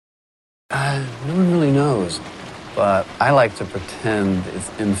No one really knows, but I like to pretend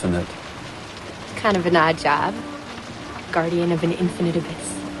it's infinite. Kind of an odd job. Guardian of an infinite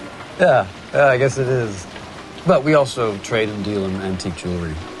abyss. Yeah, I guess it is. But we also trade and deal in antique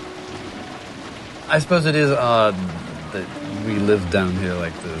jewelry. I suppose it is odd that we live down here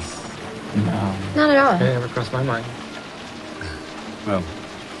like this. No. Not at all. It never crossed my mind. Well,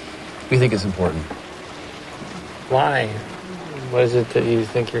 we think it's important. Why? What is it that you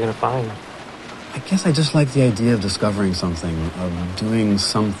think you're going to find? I guess I just like the idea of discovering something, of doing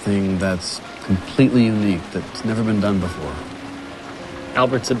something that's completely unique, that's never been done before.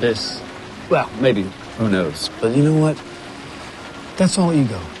 Albert's Abyss. Well, maybe. Who knows? But you know what? That's all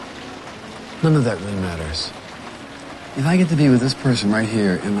ego. None of that really matters. If I get to be with this person right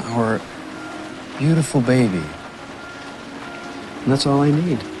here and our beautiful baby, that's all I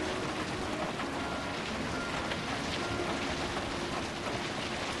need.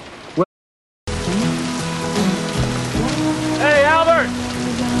 Hey, Albert!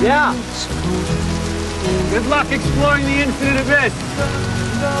 Yeah? Good luck exploring the infinite abyss.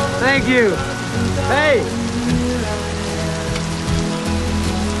 Thank you. Hey!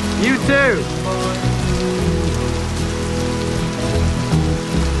 You too.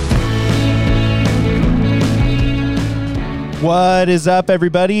 What is up,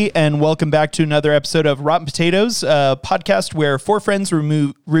 everybody, and welcome back to another episode of Rotten Potatoes, a podcast where four friends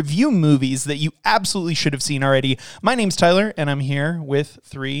review movies that you absolutely should have seen already. My name's Tyler, and I'm here with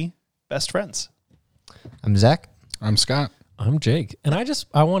three best friends. I'm Zach. I'm Scott. I'm Jake. And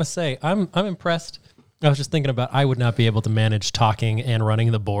I want to say, I'm impressed. I was just thinking about I would not be able to manage talking and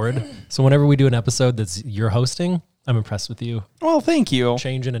running the board. So whenever we do an episode that's you're hosting, I'm impressed with you. Well, thank you.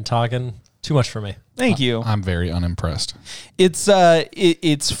 Changing and talking, too much for me. Thank you. I'm very unimpressed. It's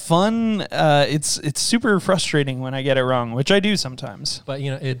fun. It's super frustrating when I get it wrong, which I do sometimes. But,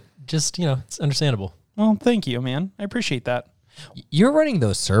 it's understandable. Well, thank you, man. I appreciate that. You're running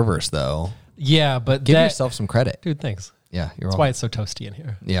those servers, though. Yeah, but Give yourself some credit. Dude, thanks. Yeah, That's why it's so toasty in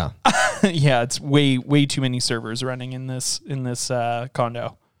here. Yeah. Yeah, it's way too many servers running in this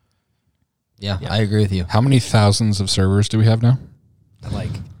condo. Yeah, I agree with you. How many thousands of servers do we have now?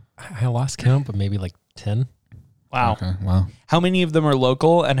 I lost count, but maybe 10. Wow. Okay, wow. How many of them are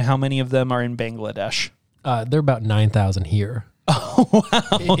local and how many of them are in Bangladesh? They're about 9,000 here. Oh,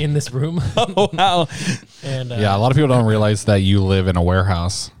 wow. In this room. Oh, wow. And Yeah, a lot of people don't realize that you live in a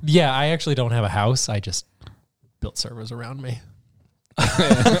warehouse. Yeah, I actually don't have a house. I just built servers around me.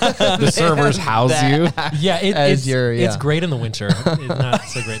 The servers house you. Yeah, it's great in the winter. It's not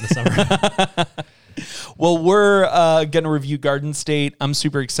so great in the summer. Well, we're going to review Garden State. I'm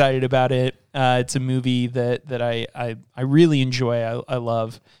super excited about it. It's a movie that I really enjoy. I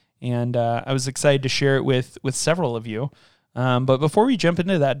love. And I was excited to share it with several of you. But before we jump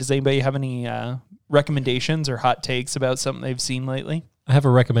into that, does anybody have any recommendations or hot takes about something they've seen lately? I have a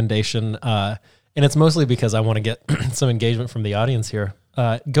recommendation, and it's mostly because I want to get some engagement from the audience here.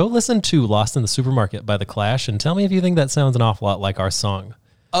 Go listen to Lost in the Supermarket by The Clash and tell me if you think that sounds an awful lot like our song.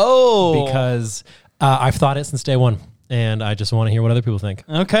 Oh. Because I've thought it since day one, and I just want to hear what other people think.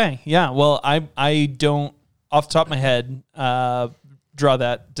 Okay. Yeah. Well, I don't, off the top of my head, draw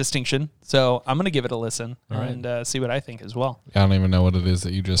that distinction. So I'm going to give it a listen and see what I think as well. I don't even know what it is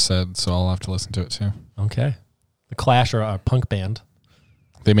that you just said, so I'll have to listen to it too. Okay. The Clash are a punk band.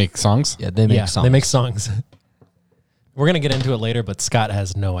 They make songs? Yeah, they make songs. They make songs. We're going to get into it later, but Scott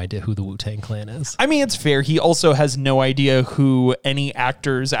has no idea who the Wu-Tang Clan is. I mean, it's fair. He also has no idea who any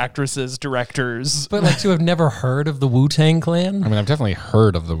actors, actresses, directors. But to have never heard of the Wu-Tang Clan? I mean, I've definitely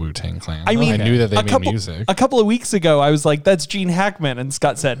heard of the Wu-Tang Clan. I mean, I knew that they made music. A couple of weeks ago, I was like, that's Gene Hackman. And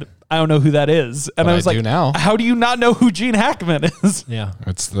Scott said, I don't know who that is. And But I was I like, do now. How do you not know who Gene Hackman is? Yeah.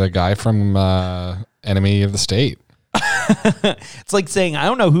 It's the guy from Enemy of the State. It's like saying, I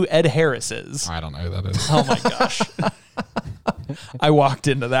don't know who Ed Harris is. I don't know who that is. Oh my gosh. I walked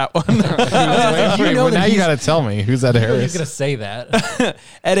into that one. Now you got to tell me. Who's Ed Harris? He's going to say that.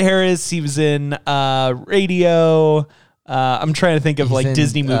 Ed Harris, he was in Radio. I'm trying to think of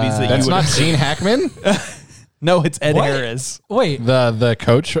Disney movies that that's you would not Gene Hackman? No, it's Ed What? Harris. Wait. The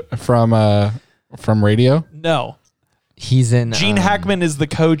coach from Radio? No. He's in... Gene Hackman is the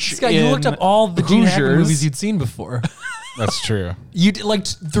coach. Scott, you looked up all the Gene Hackman movies you'd seen before. That's true. You did,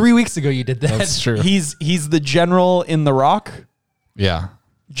 3 weeks ago you did that. That's true. He's the general in The Rock. Yeah.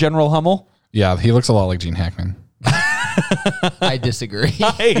 General Hummel. Yeah, he looks a lot like Gene Hackman. I disagree.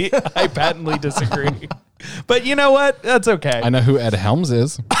 I patently disagree. But you know what? That's okay. I know who Ed Helms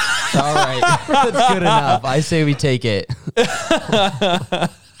is. All right. That's good enough. I say we take it.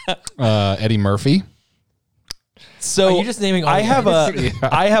 Eddie Murphy. So Are you just naming all I the have actors?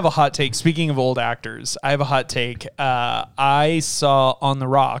 I have a hot take. Speaking of old actors, I have a hot take. I saw On the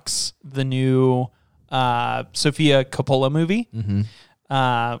Rocks, the new Sofia Coppola movie. Mm-hmm.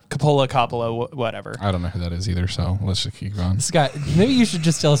 Coppola, whatever. I don't know who that is either, so let's just keep going. Scott, maybe you should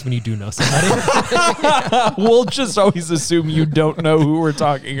just tell us when you do know somebody. We'll just always assume you don't know who we're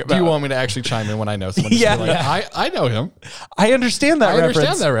talking about. Do you want me to actually chime in when I know someone? Yeah. I know him. I understand that I reference.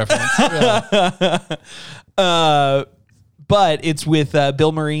 understand that reference. Yeah. But it's with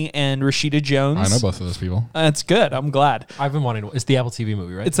Bill Murray and Rashida Jones. I know both of those people. That's good. I'm glad. I've been wanting to. It's the Apple TV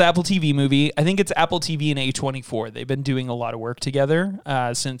movie, right? It's the Apple TV movie. I think it's Apple TV and A24. They've been doing a lot of work together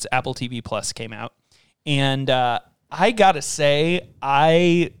since Apple TV Plus came out. And I gotta say,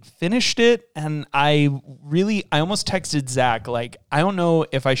 I finished it and I almost texted Zach, like, I don't know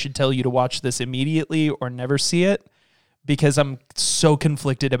if I should tell you to watch this immediately or never see it, because I'm so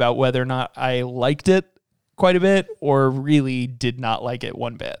conflicted about whether or not I liked it quite a bit or really did not like it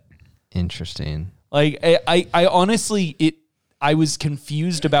one bit. Interesting. Like I honestly, I was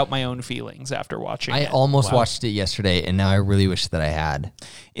confused about my own feelings after watching I it. almost watched it yesterday, and now I really wish that I had.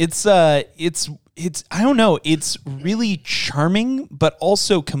 It's I don't know, it's really charming but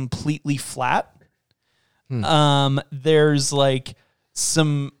also completely flat. There's like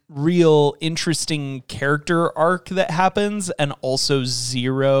some real interesting character arc that happens and also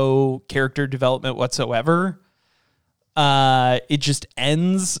zero character development whatsoever. It just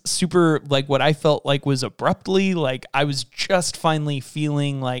ends super, like, what I felt like was abruptly. Like, I was just finally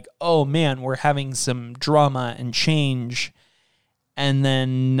feeling like, oh man, we're having some drama and change, and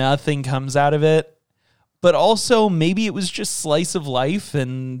then nothing comes out of it. But also maybe it was just slice of life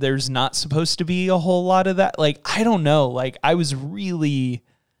and there's not supposed to be a whole lot of that. Like, I don't know. Like, I was really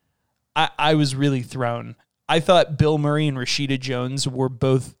thrown. I thought Bill Murray and Rashida Jones were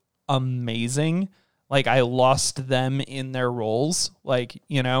both amazing. Like, I lost them in their roles. Like,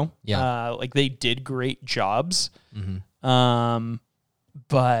 you know, like they did great jobs. Mm-hmm.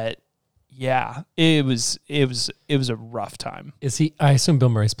 But yeah, it was a rough time. Is he? I assume Bill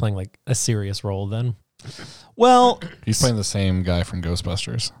Murray's playing like a serious role then. Well, He's playing the same guy from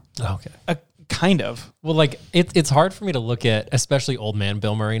Ghostbusters. Okay. Kind of. Well, like it's hard for me to look at, especially old man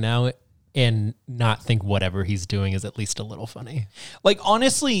Bill Murray now, and not think whatever he's doing is at least a little funny. Like,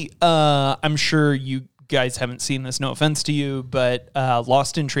 honestly, I'm sure you guys haven't seen this, no offense to you, but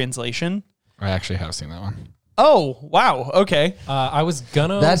Lost in Translation. I actually have seen that one. Oh, wow. Okay. I was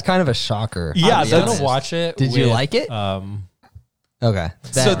gonna. That's kind of a shocker. Yeah, I was gonna watch it. Did you like it? Okay.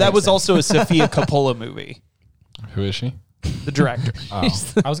 So that was also a Sofia Coppola movie, Who is she? the director. I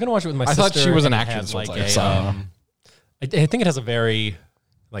was gonna watch it with my I sister. thought she was an and it actress. had, like Like, a, so- I think it has a very,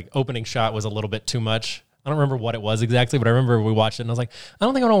 like, opening shot was a little bit too much. I don't remember what it was exactly, but I remember we watched it and I was like, I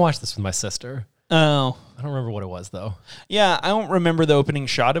don't think I want to watch this with my sister. Oh, I don't remember what it was though. yeah. I don't remember the opening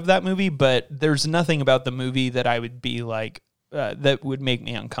shot of that movie, but there's nothing about the movie that I would be like, that would make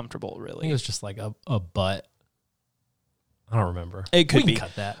me uncomfortable, I think it really. was just like a butt. I don't remember. It could we be. can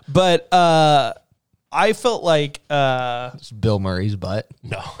cut that. But I felt like It's Bill Murray's butt.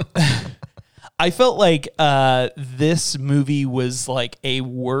 No. I felt like this movie was like a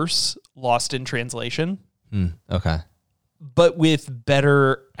worse Lost in Translation, Okay. but with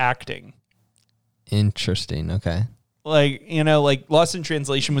better acting. Interesting. Okay. Like, you know, like Lost in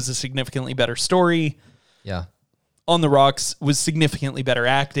Translation was a significantly better story. Yeah. On the Rocks was significantly better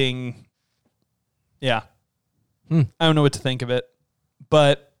acting. Yeah. I don't know what to think of it.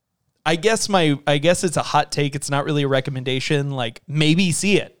 But I guess it's a hot take. It's not really a recommendation. Like, maybe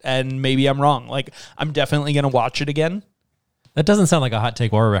see it and maybe I'm wrong. Like, I'm definitely going to watch it again. That doesn't sound like a hot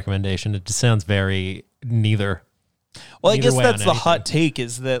take or a recommendation. It just sounds very neither. Well, I Either guess way that's on the hot take,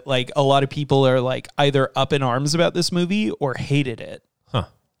 is that like a lot of people are like either up in arms about this movie or hated it. Huh.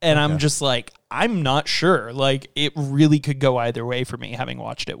 And I'm just like, I'm not sure. Like, it really could go either way for me, having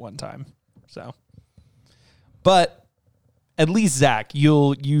watched it one time. So, but at least Zach,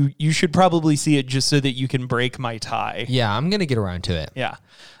 you should probably see it just so that you can break my tie. Yeah, I'm gonna get around to it. Yeah.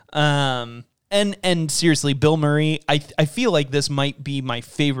 And seriously, Bill Murray, I feel like this might be my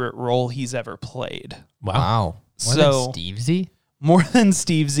favorite role he's ever played. Wow. More So- than Stevesy? More than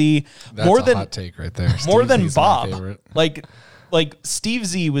Steve Z, That's more a than hot take right there. more Steve than Z's my Bob. favorite. Like Steve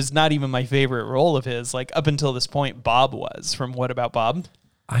Z was not even my favorite role of his. Like, up until this point, Bob was from What About Bob?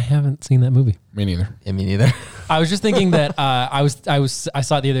 I haven't seen that movie. Me neither. Yeah, me neither. I was just thinking that I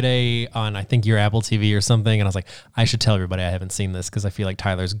saw it the other day on, I think, your Apple TV or something, and I was like, I should tell everybody I haven't seen this because I feel like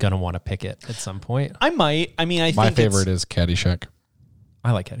Tyler's gonna want to pick it at some point. I might. I mean, I My think favorite is Caddyshack.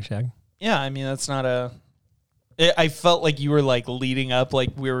 I like Caddyshack. Yeah, I mean, that's not a I felt like you were like leading up, like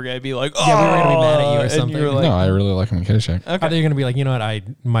we were gonna be like, oh, Yeah, we were gonna be mad at you or and something. You were like, No, I really like him in Caddyshack. I thought you were gonna be like, you know what?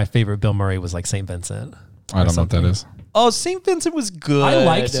 My favorite Bill Murray was like St. Vincent. I don't know what that is. oh, St. Vincent was good.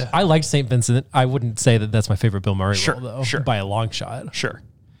 I liked St. Vincent. I wouldn't say that that's my favorite Bill Murray role though, sure. by a long shot. Sure.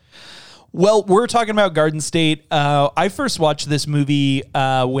 Well, we're talking about Garden State. I first watched this movie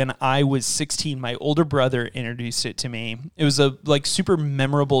when I was 16. My older brother introduced it to me. It was a like super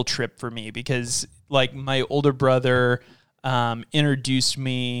memorable trip for me because like my older brother introduced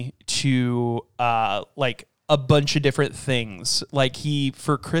me to like a bunch of different things. Like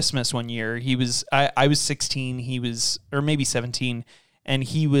for Christmas one year, I was 16, he was, or maybe 17, and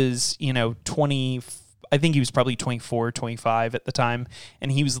he was, 20. I think he was probably 24, 25 at the time,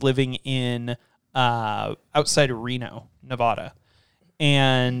 and he was living in outside of Reno, Nevada.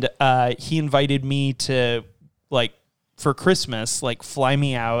 And he invited me to, like, for Christmas, like, fly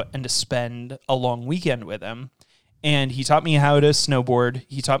me out and to spend a long weekend with him. And he taught me how to snowboard.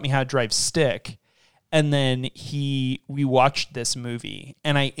 He taught me how to drive stick. And then we watched this movie,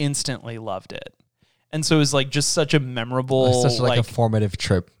 and I instantly loved it. And so it was like just such a memorable, such like a formative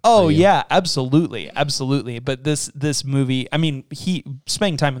trip. Oh yeah, absolutely. But this movie, I mean,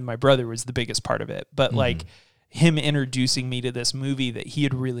 spending time with my brother was the biggest part of it. But like him introducing me to this movie that he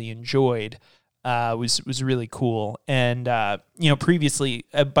had really enjoyed was really cool. And previously,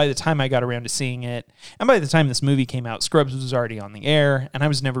 by the time I got around to seeing it, and by the time this movie came out, Scrubs was already on the air, and I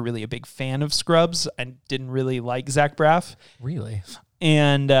was never really a big fan of Scrubs. I didn't really like Zach Braff. Really.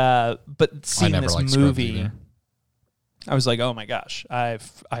 And but seeing this movie, I was like, oh my gosh, I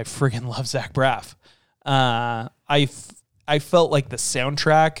friggin' love Zach Braff. I felt like the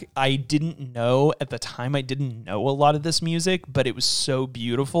soundtrack, I didn't know at the time, I didn't know a lot of this music, but it was so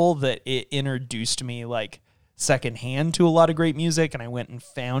beautiful that it introduced me like secondhand to a lot of great music, and I went and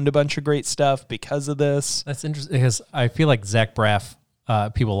found a bunch of great stuff because of this. That's interesting because I feel like Zach Braff,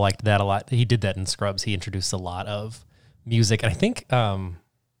 people liked that a lot. He did that in Scrubs. He introduced a lot of music, and I think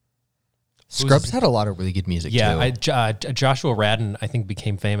Scrubs had a lot of really good music too. Joshua Radin, I think,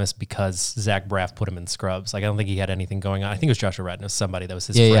 became famous because Zach Braff put him in Scrubs. Like, I don't think he had anything going on. I think it was Joshua Radin. It was somebody that was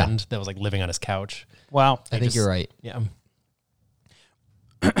his friend that was like living on his couch. Wow. I think you're right. Yeah.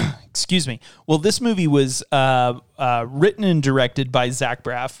 Excuse me. Well, this movie was written and directed by Zach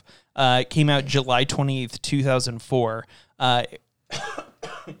Braff. It came out July 28th, 2004.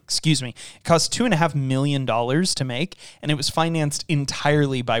 Excuse me. It cost $2.5 million to make, and it was financed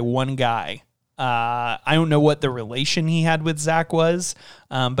entirely by one guy. I don't know what the relation he had with Zach was,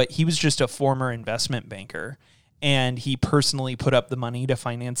 but he was just a former investment banker, and he personally put up the money to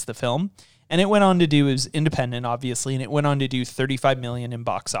finance the film. And it went on to do, it was independent, obviously, and it went on to do $35 million in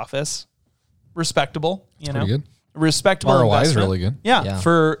box office. Respectable, you know. Pretty good. Respectable ROI is investment. really good. Yeah,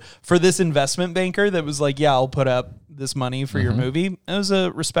 for this investment banker that was like, yeah, I'll put up this money for your movie. It was a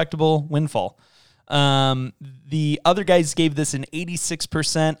respectable windfall. The other guys gave this an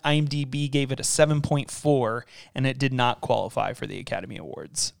 86%. IMDb gave it a 7.4, and it did not qualify for the Academy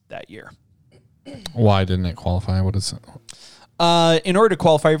Awards that year. Why didn't it qualify? What is it? In order to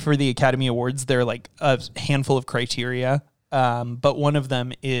qualify for the Academy Awards, there are like a handful of criteria. But one of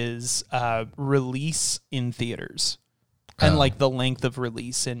them is release in theaters and like the length of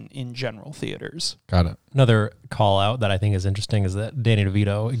release in general theaters. Got it. Another call out that I think is interesting is that Danny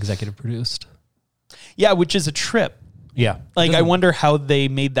DeVito executive produced. Yeah, which is a trip. Yeah. Like, I wonder how they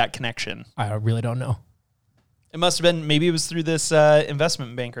made that connection. I really don't know. It must have been, maybe it was through this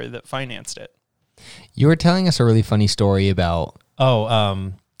investment banker that financed it. You were telling us a really funny story about...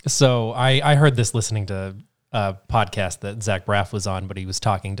 So I heard this listening to a podcast that Zach Braff was on, but he was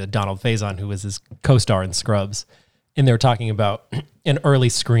talking to Donald Faison, who was his co-star in Scrubs. And they were talking about an early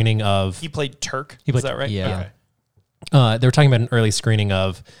screening of... He played Turk, is that right? Yeah. Okay. They were talking about an early screening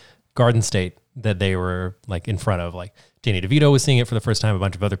of Garden State that they were like in front of. Like Danny DeVito was seeing it for the first time, a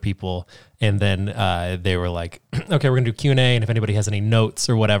bunch of other people. And then they were like, okay, we're going to do Q&A. And if anybody has any notes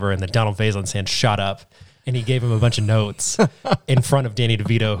or whatever, and then Donald Faison's hand shot up. And he gave him a bunch of notes in front of Danny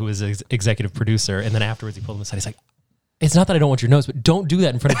DeVito, who was his executive producer. And then afterwards, he pulled him aside. He's like, it's not that I don't want your notes, but don't do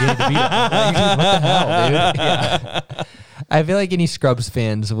that in front of Danny DeVito. What the hell, dude? Yeah. I feel like any Scrubs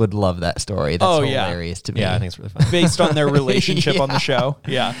fans would love that story. That's hilarious to me. Yeah, I think it's really fun. Based on their relationship on the show.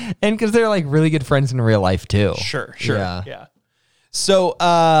 Yeah. And because they're like really good friends in real life too. Sure. Yeah. So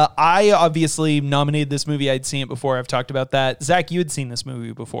I obviously nominated this movie. I'd seen it before. I've talked about that. Zach, you had seen this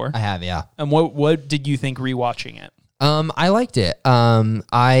movie before. I have, yeah. And what did you think rewatching it? I liked it.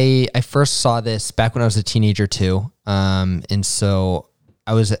 I first saw this back when I was a teenager too. And so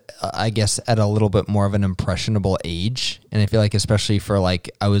I was, I guess, at a little bit more of an impressionable age. And I feel like especially for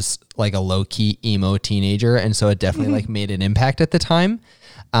like, I was like a low-key emo teenager. And so it definitely like made an impact at the time.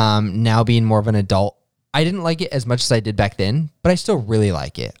 Now being more of an adult, I didn't like it as much as I did back then, but I still really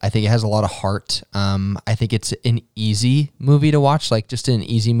like it. I think it has a lot of heart. I think it's an easy movie to watch, like just an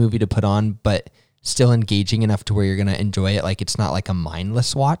easy movie to put on, but still engaging enough to where you're going to enjoy it. Like it's not like a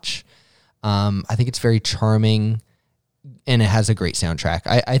mindless watch. I think it's very charming. And it has a great soundtrack.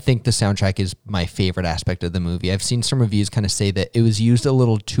 I think the soundtrack is my favorite aspect of the movie. I've seen some reviews kind of say that it was used a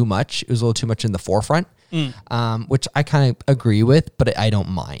little too much. It was a little too much in the forefront, which I kind of agree with, but I don't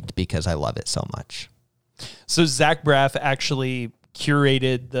mind because I love it so much. So Zach Braff actually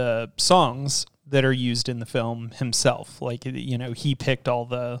curated the songs that are used in the film himself. Like, you know, he picked all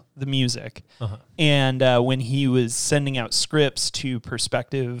the music. And when he was sending out scripts to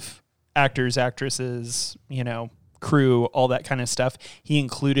prospective actors, actresses, you know, crew, all that kind of stuff, he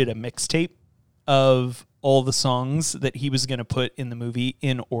included a mixtape of all the songs that he was going to put in the movie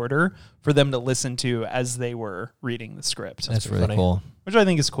in order for them to listen to as they were reading the script. That's really cool. Which I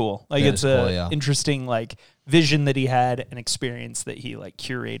think is cool. Like, it's cool, a interesting like vision that he had, an experience that he like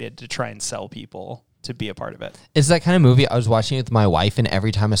curated to try and sell people to be a part of it. It's that kind of movie. I was watching it with my wife, and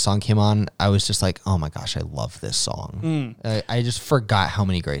every time a song came on, I was just like, oh my gosh, I love this song. I just forgot how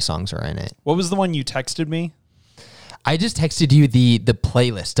many great songs are in it. What was the one you texted me? I just texted you the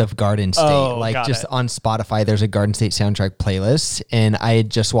playlist of Garden State. On Spotify, there's a Garden State soundtrack playlist, and I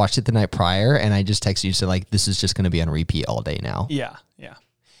had just watched it the night prior, and I just texted you, so like, this is just going to be on repeat all day now. Yeah.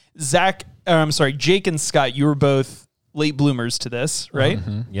 Jake and Scott, you were both late bloomers to this, right?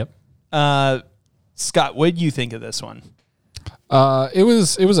 Yep. Scott, what did you think of this one? It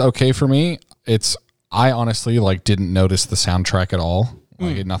was okay for me. I honestly like didn't notice the soundtrack at all.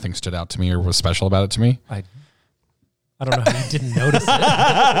 Like nothing stood out to me or was special about it to me. I don't know how you didn't notice it.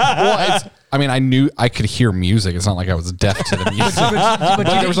 I mean, I knew I could hear music. It's not like I was deaf to the music. but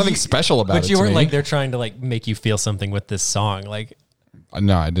there was nothing special about it. But you to weren't me. like they're trying to like make you feel something with this song. Like,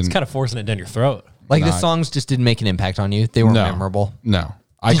 no, I didn't. It's kind of forcing it down your throat. Like the songs just didn't make an impact on you. They weren't memorable. No.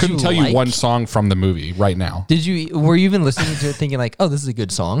 I couldn't tell you one song from the movie right now. Were you even listening to it thinking like, oh, this is a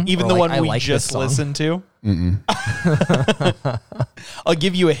good song? Even the one we just listened to? I'll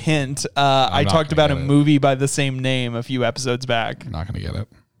give you a hint. I talked about a movie by the same name a few episodes back. I'm not going to get it.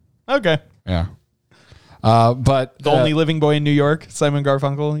 Okay. Yeah. But The Only Living Boy in New York, Simon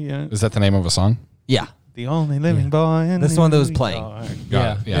Garfunkel. Yeah. Is that the name of a song? Yeah. The Only Living Boy in That's the one that was playing.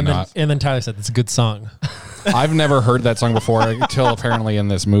 And then Tyler said, it's a good song. I've never heard that song before until apparently in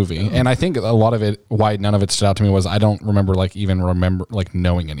this movie. And I think a lot of it, why none of it stood out to me was I don't remember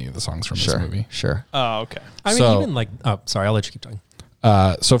knowing any of the songs from this movie. Sure. Oh, okay. I mean, even like, sorry, I'll let you keep talking.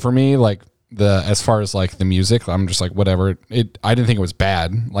 So for me, like as far as like the music, I'm just like, whatever. I didn't think it was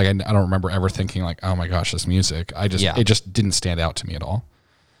bad. Like I don't remember ever thinking like, oh my gosh, this music. It just didn't stand out to me at all.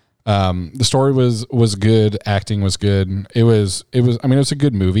 The story was good. Acting was good. It was a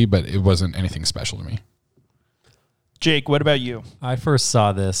good movie, but it wasn't anything special to me. Jake, what about you? I first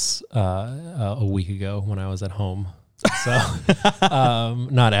saw this a week ago when I was at home, so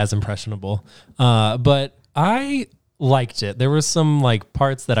not as impressionable. But I liked it. There were some like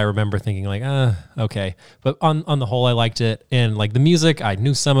parts that I remember thinking like, okay. But on the whole, I liked it. And like the music, I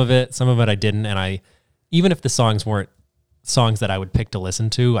knew some of it I didn't. And even if the songs weren't songs that I would pick to listen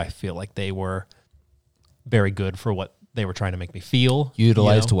to, I feel like they were very good for what they were trying to make me feel.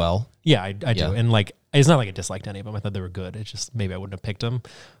 Utilized well. Yeah, I do. And like, it's not like I disliked any of them. I thought they were good. It's just maybe I wouldn't have picked them.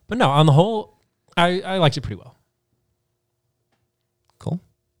 But no, on the whole, I liked it pretty well. Cool.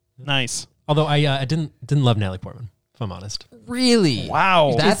 Nice. Although I didn't love Natalie Portman, if I'm honest. Really?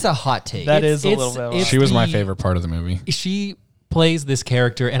 Wow. That's a hot take. That is a little bit. She was my favorite part of the movie. She plays this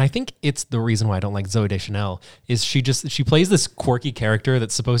character, and I think it's the reason why I don't like Zooey Deschanel, is she plays this quirky character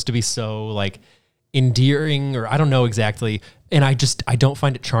that's supposed to be so like endearing, or I don't know exactly, and I don't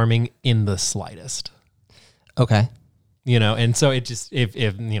find it charming in the slightest. Okay. And so it just, if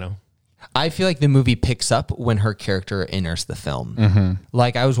I feel like the movie picks up when her character enters the film. Mm-hmm.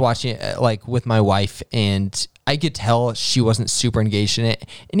 Like I was watching it like with my wife, and I could tell she wasn't super engaged in it.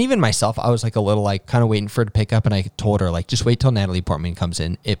 And even myself, I was like a little like kind of waiting for it to pick up, and I told her like, just wait till Natalie Portman comes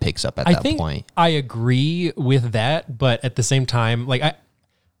in. It picks up at that point. I agree with that, but at the same time, like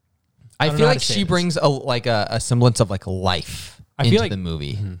I feel like she brings a semblance of like life into the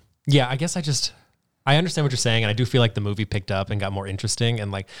movie. Mm-hmm. Yeah, I guess I understand what you're saying, and I do feel like the movie picked up and got more interesting.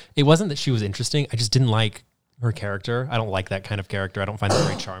 And like, it wasn't that she was interesting. I just didn't like her character. I don't like that kind of character. I don't find that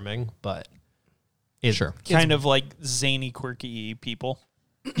very charming, but it's kind of like zany, quirky people.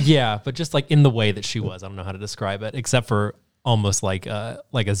 Yeah, but just like in the way that she was. I don't know how to describe it, except for almost like a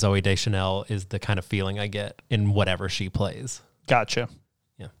Zooey Deschanel is the kind of feeling I get in whatever she plays. Gotcha.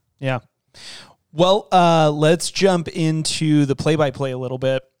 Yeah. Yeah. Well, let's jump into the play-by-play a little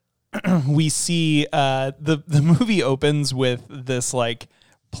bit. We see the movie opens with this like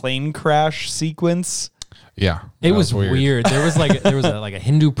plane crash sequence. Yeah, it was weird. There was a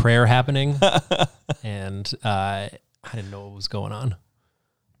Hindu prayer happening, and I didn't know what was going on.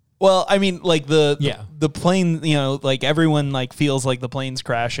 Well, I mean, like the plane, you know, like everyone like feels like the plane's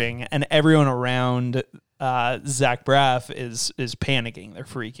crashing, and everyone around Zach Braff is panicking. They're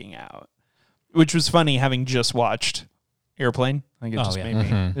freaking out, which was funny having just watched Airplane. Like it just made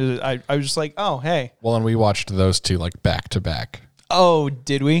me. I was just like, oh hey. Well, and we watched those two like back to back. Oh,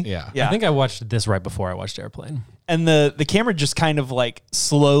 did we? Yeah. I think I watched this right before I watched Airplane. And the camera just kind of like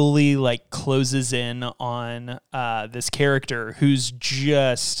slowly like closes in on this character who's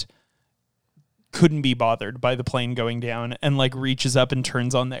just couldn't be bothered by the plane going down and like reaches up and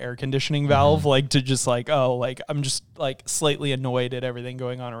turns on the air conditioning valve like to just like, oh, like I'm just like slightly annoyed at everything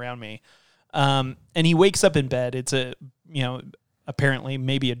going on around me. And he wakes up in bed. It's a, you know, apparently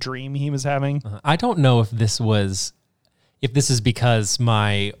maybe a dream he was having. I don't know if this is because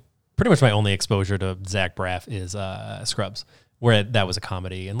pretty much my only exposure to Zach Braff is Scrubs, where that was a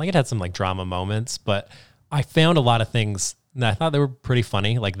comedy and like it had some like drama moments, but I found a lot of things that I thought they were pretty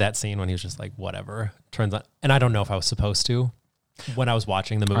funny, like that scene when he was just like whatever turns on, and I don't know if I was supposed to when I was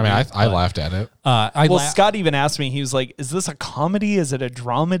watching the movie. I mean, I laughed at it. Scott even asked me, he was like, "Is this a comedy? Is it a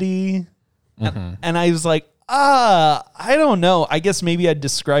dramedy?" And I was like, I don't know. I guess maybe I'd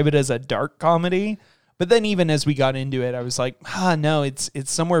describe it as a dark comedy. But then even as we got into it, I was like, no, it's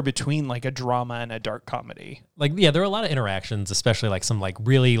somewhere between like a drama and a dark comedy. Like, yeah, there were a lot of interactions, especially like some like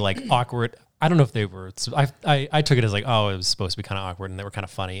really like awkward. I don't know if they were, I took it as like, oh, it was supposed to be kind of awkward and they were kind of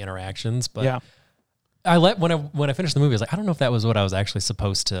funny interactions. But yeah, when I finished the movie, I was like, I don't know if that was what I was actually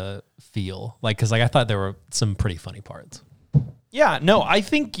supposed to feel. Like, cause like I thought there were some pretty funny parts. Yeah, no, I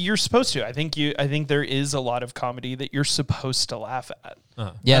think you're supposed to. I think there is a lot of comedy that you're supposed to laugh at.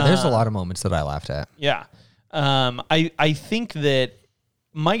 Yeah, there's a lot of moments that I laughed at. Yeah. I think that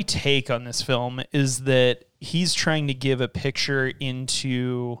my take on this film is that he's trying to give a picture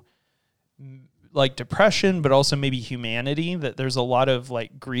into like depression, but also maybe humanity, that there's a lot of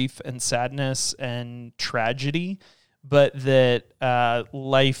like grief and sadness and tragedy, but that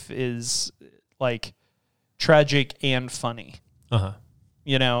life is like tragic and funny.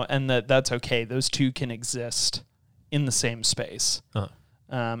 You know, and that's okay. Those two can exist in the same space.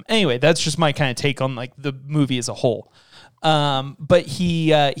 Anyway, that's just my kind of take on like the movie as a whole. But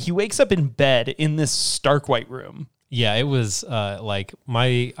he wakes up in bed in this stark white room. Yeah, it was like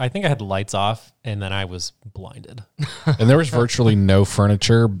I think I had the lights off and then I was blinded. And there was virtually no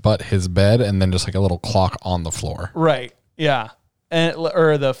furniture but his bed and then just like a little clock on the floor. Right. Yeah.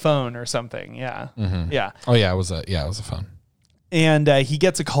 Or the phone or something. Yeah. Yeah. Oh yeah, it was a phone. And he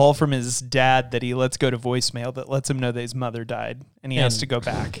gets a call from his dad that he lets go to voicemail that lets him know that his mother died and he has to go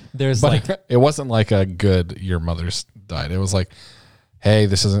back. But it wasn't like a good, your mother's died. It was like, hey,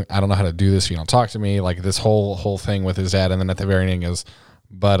 I don't know how to do this if you don't talk to me. Like this whole thing with his dad. And then at the very ending is,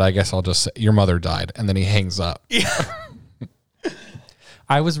 but I guess I'll just say, your mother died. And then he hangs up. Yeah.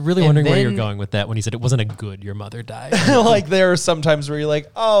 I was really wondering where you're going with that when he said it wasn't a good your mother died. Like there are some times where you're like,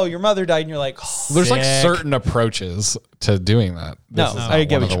 oh, your mother died, and you're like, oh, there's like certain approaches to doing that. I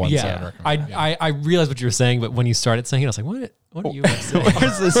get what you mean. Yeah, I realized what you were saying, but when you started saying it, I was like, what are you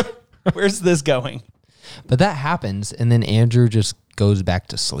saying? Where's this going? But that happens, and then Andrew just goes back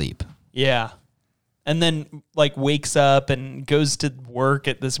to sleep. Yeah. And then like wakes up and goes to work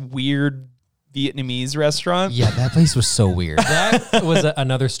at this weird Vietnamese restaurant. Yeah, that place was so weird. That was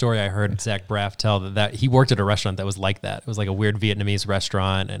another story I heard Zach Braff tell that he worked at a restaurant that was like that. It was like a weird Vietnamese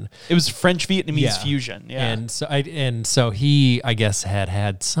restaurant, and it was French Vietnamese fusion. Yeah, and so he, I guess,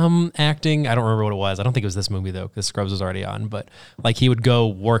 had some acting. I don't remember what it was. I don't think it was this movie though, because Scrubs was already on. But like he would go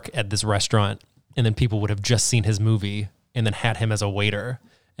work at this restaurant, and then people would have just seen his movie, and then had him as a waiter,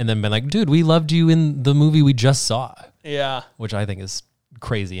 and then been like, "Dude, we loved you in the movie we just saw." Yeah, which I think is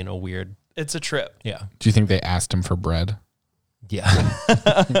crazy and a weird. It's a trip. Yeah. Do you think they asked him for bread? Yeah.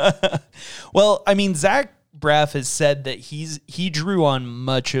 Well, I mean, Zach Braff has said that he drew on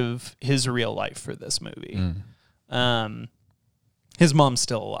much of his real life for this movie. His mom's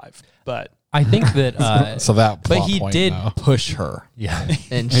still alive, but I think that so that. But he point, did though. push her. Yeah.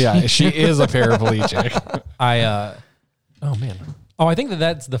 And she is a paraplegic. I think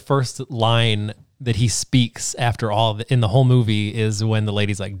that's the first line that he speaks after all of it in the whole movie is when the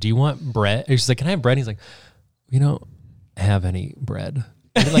lady's like, "Do you want bread?" And she's like, "Can I have bread?" And he's like, "You don't have any bread."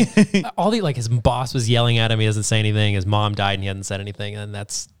 And, like all the like his boss was yelling at him. He doesn't say anything. His mom died and he hadn't said anything. And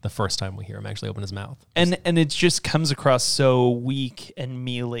that's the first time we hear him actually open his mouth. And it just comes across so weak and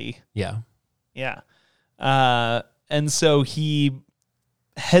mealy. Yeah. Yeah. And so he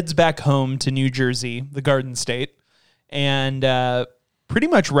heads back home to New Jersey, the Garden State, and pretty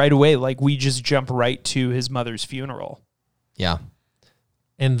much right away, like we just jump right to his mother's funeral. Yeah.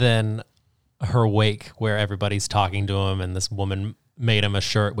 And then her wake where everybody's talking to him and this woman made him a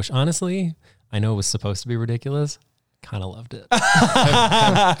shirt, which honestly, I know was supposed to be ridiculous. Kind of loved it.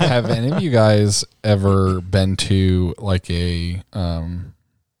 Have any of you guys ever been to like a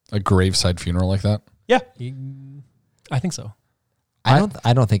graveside funeral like that? Yeah. I think so. I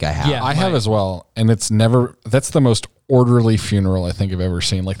don't think I have. Yeah. I have as well. And that's the most orderly funeral I think I've ever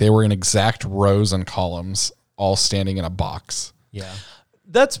seen. Like they were in exact rows and columns, all standing in a box. Yeah.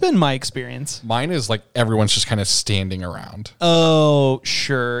 That's been my experience. Mine is like everyone's just kind of standing around. Oh,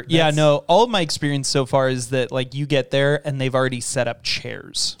 sure. Yeah, no, all of my experience so far is that like you get there and they've already set up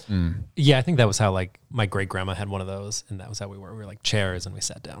chairs. Yeah, I think that was how like my great grandma had one of those, and that was how we were. We were like chairs and we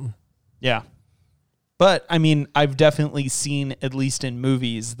sat down. Yeah. But I mean, I've definitely seen, at least in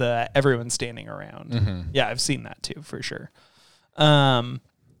movies, everyone standing around. Mm-hmm. Yeah, I've seen that too, for sure.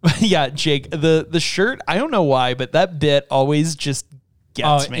 Yeah, Jake, the shirt, I don't know why, but that bit always just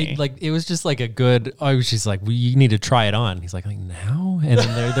gets me. It was just like a good. I was just like, you need to try it on. He's like now, and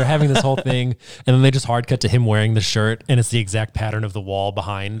then they're having this whole thing, and then they just hard cut to him wearing the shirt, and it's the exact pattern of the wall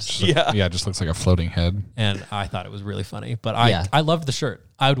behind. Yeah, yeah, it just looks like a floating head. And I thought it was really funny, but I loved the shirt.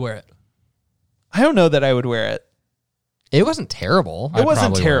 I would wear it. I don't know that I would wear it. It wasn't terrible. It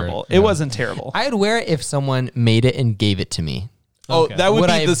wasn't probably wear terrible. it, It yeah. wasn't terrible. I would wear it if someone made it and gave it to me. Oh, Okay. that would Would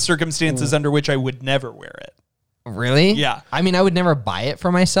be I- the circumstances under which I would never wear it. Really? Yeah. I mean, I would never buy it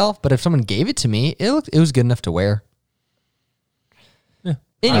for myself, but if someone gave it to me, it was good enough to wear. Yeah.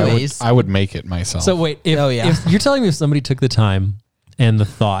 Anyways, I would make it myself. So wait, if you're telling me if somebody took the time and the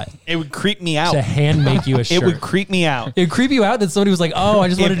thought It would creep me out. to hand make you a shirt, It would creep me out. it would creep you out that somebody was like, "Oh, I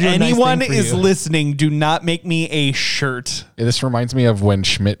just want If to do a nice anyone thing for is you." listening, do not make me a shirt. This reminds me of when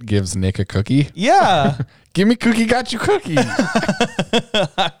Schmidt gives Nick a cookie. Yeah. Give me cookie, got you cookie.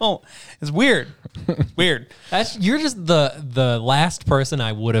 I don't. It's weird. Weird. You're just the last person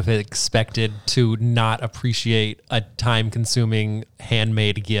I would have expected to not appreciate a time-consuming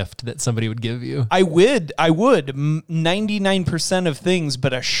handmade gift that somebody would give you. I would 99% of things,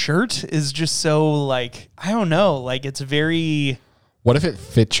 but a shirt is just so like, I don't know, like it's very, What if it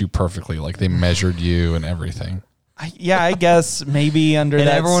fits you perfectly? Like they measured you and everything. I guess maybe under and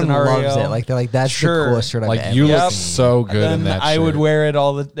that everyone scenario. loves it. Like they're like, that's Sure. the coolest shirt I've Like ever you seen. look so good then in that I shirt. would wear it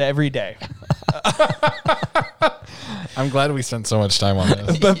every day. I'm glad we spent so much time on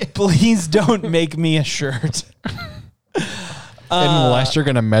this. But please don't make me a shirt. Unless you're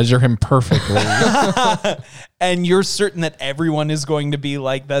going to measure him perfectly. And you're certain that everyone is going to be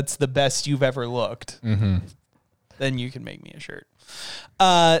like, that's the best you've ever looked. Mm-hmm. Then you can make me a shirt.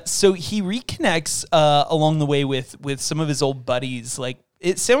 So he reconnects along the way with some of his old buddies. Like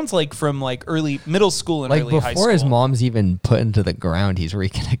it sounds like from like early middle school and Like early high school. before his mom's even put into the ground, he's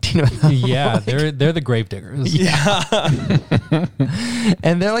reconnecting with them. Yeah, they're the grave diggers. Yeah.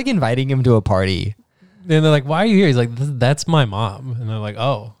 And they're like inviting him to a party. And they're like, "Why are you here?" He's like, "That's my mom." And they're like,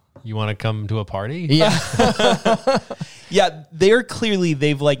 "Oh, you want to come to a party?" Yeah. Yeah.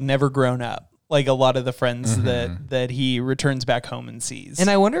 They've like never grown up. Like a lot of the friends that he returns back home and sees. And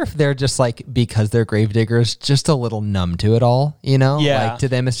I wonder if they're just like, because they're gravediggers, just a little numb to it all, you know? Yeah. Like to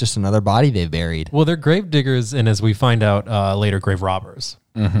them, it's just another body they've buried. Well, they're grave diggers, and as we find out later, grave robbers.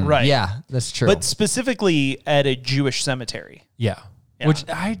 right. Yeah, that's true. But specifically at a Jewish cemetery. Yeah. Yeah. Which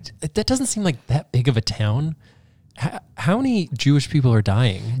that doesn't seem like that big of a town. How many Jewish people are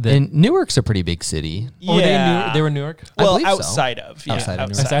dying? And Newark's a pretty big city. Oh, they were in Newark? Well, believe so. outside of. Yeah, Outside of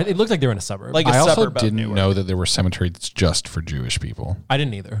Newark. Outside. It looked like they were in a suburb. Like a I also suburb of didn't Newark. know that there were cemeteries just for Jewish people. I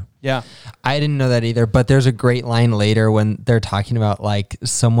didn't either. Yeah. I didn't know that either, but there's a great line later when they're talking about like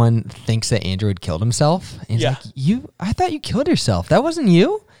someone thinks that Andrew had killed himself. And he's Yeah. like, I thought you killed yourself. That wasn't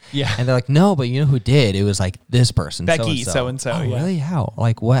you? Yeah. And they're like, no, but you know who did? It was like this person. Becky, so-and-so. so-and-so, Oh, yeah. really? How?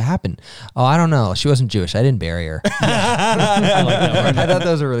 Like, what happened? Oh, I don't know. She wasn't Jewish. I didn't bury her. I like that one. I thought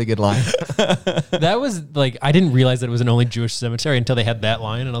that was a really good line. That was like, I didn't realize that it was an only Jewish cemetery until they had that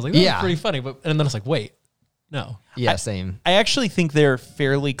line. And I was like, that's Yeah. pretty funny. And then I was like, wait, no. Yeah, same. I actually think they're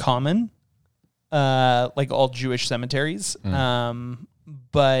fairly common, like all Jewish cemeteries,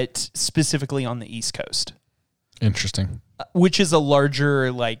 but specifically on the East Coast, Interesting. which is a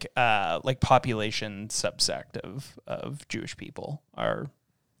larger like population subsect of Jewish people are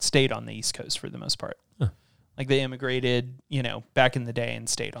stayed on the East Coast for the most part. Like they immigrated, back in the day and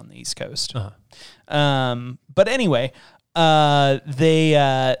stayed on the East Coast. But anyway,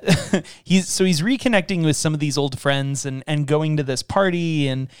 he's reconnecting with some of these old friends and going to this party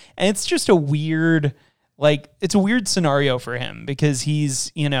and it's just a weird, it's a weird scenario for him because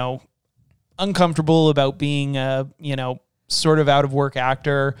he's, uncomfortable about being a, sort of out of work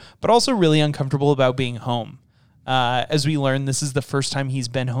actor, but also really uncomfortable about being home. As we learn, this is the first time he's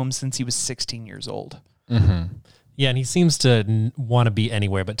been home since he was 16 years old. Mm-hmm. Yeah, and he seems to want to be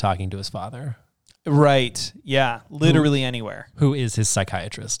anywhere but talking to his father. Right. Yeah, literally anywhere. Who is his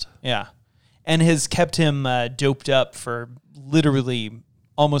psychiatrist. Yeah. And has kept him doped up for literally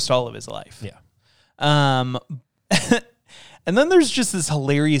almost all of his life. Yeah. And then there's just this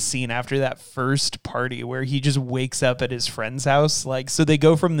hilarious scene after that first party where he just wakes up at his friend's house. So they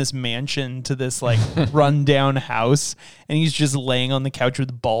go from this mansion to this rundown house, and he's just laying on the couch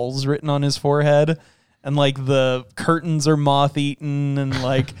with balls written on his forehead. And the curtains are moth eaten, and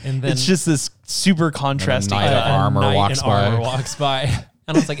and then it's just this super contrasting. A knight in armor walks by, and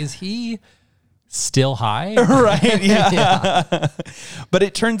I was like, "Is he still high?" Right? Yeah. But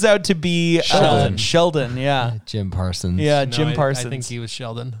it turns out to be Sheldon. Yeah. Jim Parsons. Yeah, Jim Parsons. I think he was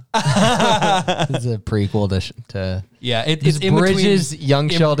Sheldon. It's a prequel to yeah. It's Bridges, Young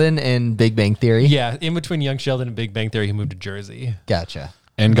Sheldon, and Big Bang Theory. Yeah, in between Young Sheldon and Big Bang Theory, he moved to Jersey. Gotcha.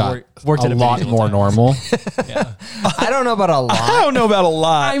 And got worked a lot more normal. Yeah. I don't know about a lot. I don't know about a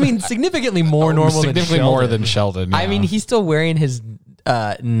lot. I mean, significantly more normal significantly than more than Sheldon. Yeah. I mean, he's still wearing his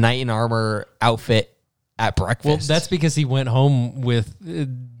knight in armor outfit at breakfast. Well, that's because he went home with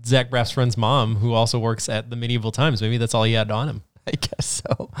Zach Braff's friend's mom, who also works at the Medieval Times. Maybe that's all he had on him. I guess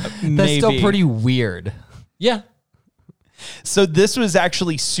so. That's Maybe. still pretty weird. Yeah. So this was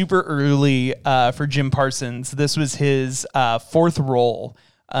actually super early for Jim Parsons. This was his fourth role.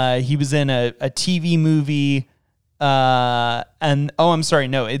 He was in a TV movie,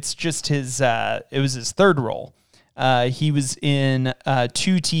 it's just his. It was his third role. He was in 2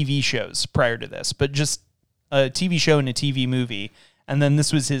 TV shows prior to this, but just a TV show and a TV movie. And then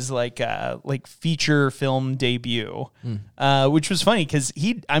this was his feature film debut, which was funny because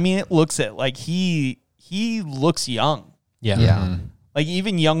it looks it like he looks young. Yeah. Yeah.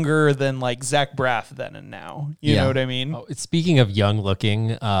 Even younger than Zach Braff then and now. You know what I mean? Oh, speaking of young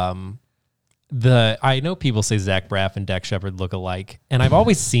looking, I know people say Zach Braff and Dax Shepard look alike, and I've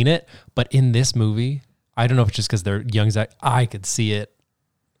always seen it, but in this movie, I don't know if it's just because they're young Zach, I could see it.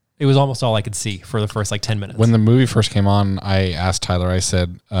 It was almost all I could see for the first 10 minutes. When the movie first came on, I asked Tyler, I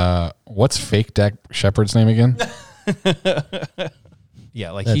said, what's fake Dax Shepard's name again?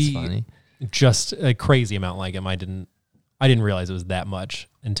 Yeah, That's funny. Just a crazy amount like him. I didn't realize it was that much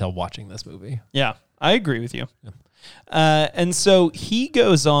until watching this movie. Yeah, I agree with you. Yeah. And so he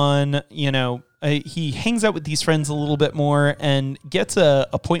goes on, he hangs out with these friends a little bit more and gets an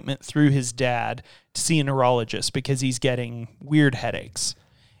appointment through his dad to see a neurologist because he's getting weird headaches.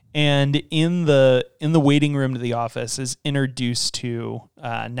 And in the waiting room to the office is introduced to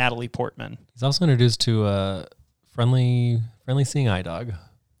Natalie Portman. He's also introduced to a friendly seeing eye dog.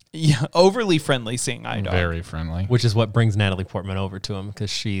 Yeah, overly friendly seeing eye dog. Very friendly. Which is what brings Natalie Portman over to him because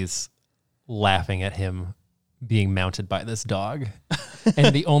she's laughing at him being mounted by this dog.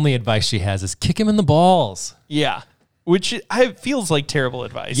 And the only advice she has is kick him in the balls. Yeah, which feels like terrible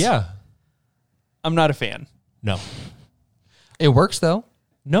advice. Yeah. I'm not a fan. No. It works, though.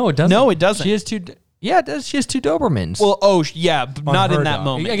 No, it doesn't. No, it doesn't. She has 2... Yeah, it does. She has 2 Dobermans. Well, but not in that dog.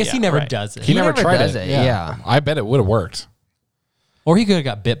 moment. I guess he never does it. He never tried does it. Yeah. I bet it would have worked. Or he could have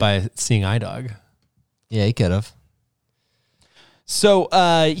got bit by a seeing eye dog. Yeah, he could have. So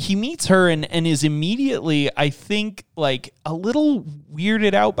he meets her and is immediately, I think, a little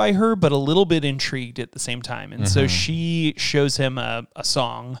weirded out by her, but a little bit intrigued at the same time. And so she shows him a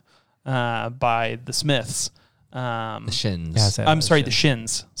song by the Smiths. The Shins. I'm sorry, the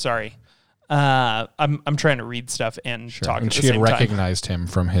Shins. Sorry. I'm trying to read stuff and talk And at the she had same time. recognized him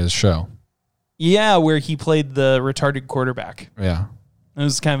from his show. Yeah, where he played the retarded quarterback. Yeah. It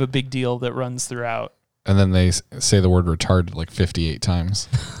was kind of a big deal that runs throughout. And then they say the word retarded 58 times.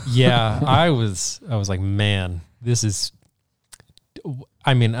 Yeah, I was like, man, this is.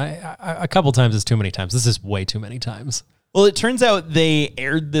 I mean, a couple times is too many times. This is way too many times. Well, it turns out they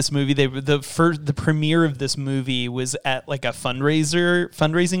aired this movie. The premiere of this movie was at a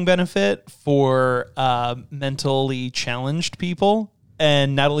fundraising benefit for mentally challenged people.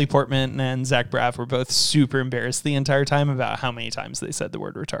 And Natalie Portman and Zach Braff were both super embarrassed the entire time about how many times they said the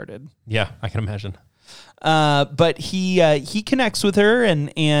word retarded. Yeah, I can imagine. But he connects with her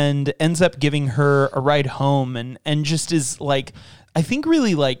and ends up giving her a ride home and just is I think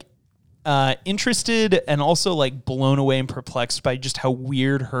really interested and also like blown away and perplexed by just how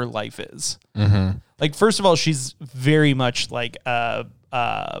weird her life is. Mm-hmm. Like, first of all, she's very much like a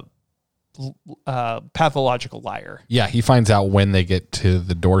pathological liar. Yeah, he finds out when they get to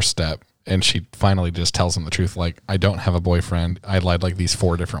the doorstep, and she finally just tells him the truth. Like, I don't have a boyfriend. I lied like these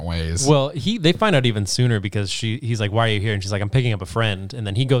 4 different ways. Well, they find out even sooner because he's like, "Why are you here?" And she's like, "I'm picking up a friend." And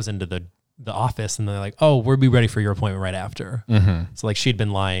then he goes into the office, and they're like, "Oh, we'll be ready for your appointment right after." Mm-hmm. So like she'd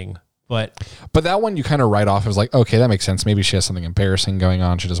been lying, but that one you kind of write off as like, okay, that makes sense. Maybe she has something embarrassing going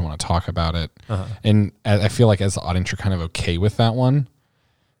on. She doesn't want to talk about it. And I feel like as the audience, you're kind of okay with that one.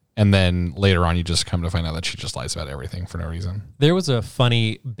 And then later on, you just come to find out that she just lies about everything for no reason. There was a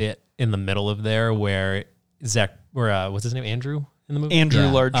funny bit in the middle of there where what's his name? Andrew in the movie? Andrew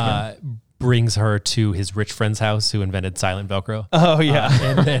Largeman. Brings her to his rich friend's house who invented silent Velcro. Oh, yeah.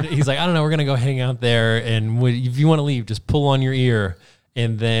 And then he's like, I don't know, we're going to go hang out there. And if you want to leave, just pull on your ear.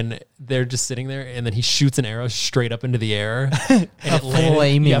 And then they're just sitting there, and then he shoots an arrow straight up into the air. And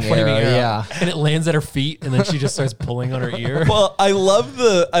flaming arrow. Yeah. And it lands at her feet, and then she just starts pulling on her ear. Well, I love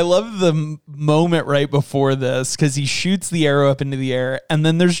the moment right before this because he shoots the arrow up into the air, and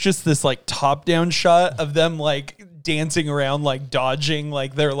then there's just this like top down shot of them like dancing around, like dodging,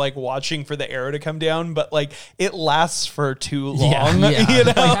 like they're like watching for the arrow to come down, but like it lasts for too long. Yeah. You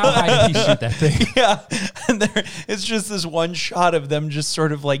know? Like, how high did he shoot that thing? Yeah. And it's just this one shot of them just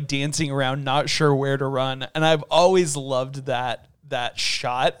sort of like dancing around, not sure where to run. And I've always loved that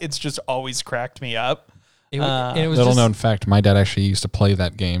shot. It's just always cracked me up. It was Little known fact, my dad actually used to play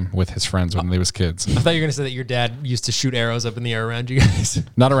that game with his friends when they was kids. I thought you were going to say that your dad used to shoot arrows up in the air around you guys.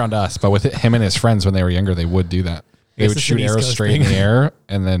 Not around us, but with him and his friends when they were younger, they would do that. They would shoot arrows straight in the air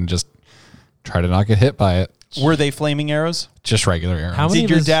and then just try to not get hit by it. Were they flaming arrows? Just regular arrows. Did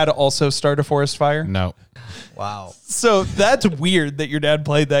your dad also start a forest fire? No. Wow. So that's weird that your dad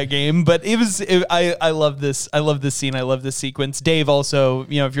played that game, but I love this. I love this scene. I love this sequence. Dave also,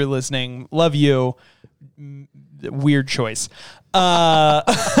 if you're listening, love you. Weird choice. Weird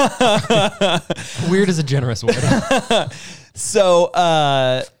is a generous word. So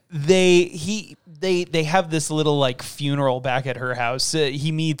they have this little like funeral back at her house.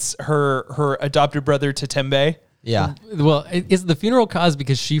 He meets her adopted brother Tatembe. Yeah. Well, is the funeral caused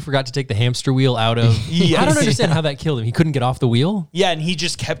because she forgot to take the hamster wheel out of... Yes. I don't understand how that killed him. He couldn't get off the wheel? Yeah, and he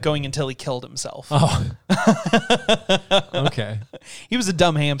just kept going until he killed himself. Oh. Okay. He was a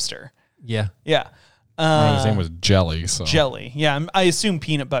dumb hamster. Yeah. Yeah. His name was Jelly. So. Jelly. Yeah, I assume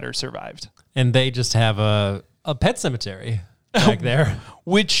peanut butter survived. And they just have a pet cemetery back there.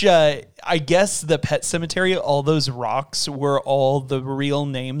 Which I guess the pet cemetery, all those rocks were all the real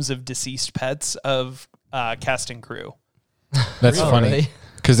names of deceased pets of cast and crew. That's funny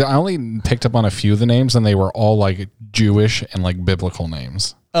because I only picked up on a few of the names and they were all like Jewish and like biblical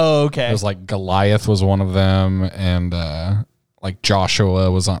names. Oh, okay. It was like Goliath was one of them, and like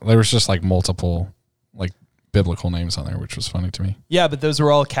Joshua was on. There was just like multiple like biblical names on there, which was funny to me. Yeah, but those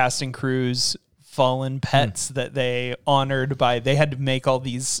were all cast and crew's fallen pets that they honored by. They had to make all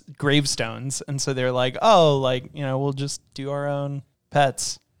these gravestones, and so they're like, oh, like we'll just do our own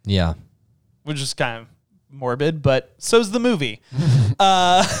pets. Yeah, which is kind of morbid, but so's the movie.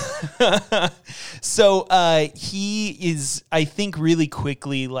 So he is, I think, really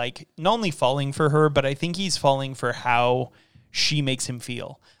quickly, like, not only falling for her, but I think he's falling for how she makes him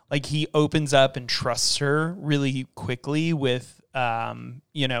feel. Like, he opens up and trusts her really quickly with, talking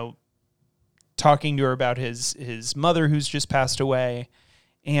to her about his mother who's just passed away.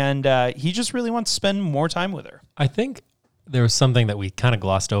 And he just really wants to spend more time with her. I think there was something that we kind of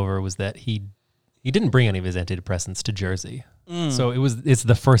glossed over was that he didn't bring any of his antidepressants to Jersey. So it's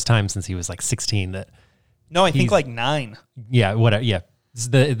the first time since he was like 16 that... No, I think like 9. Yeah, whatever. Yeah.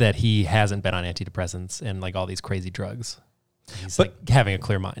 That he hasn't been on antidepressants and like all these crazy drugs. He's like having a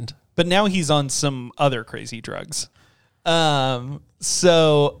clear mind. But now he's on some other crazy drugs. So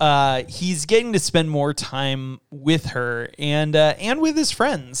he's getting to spend more time with her and with his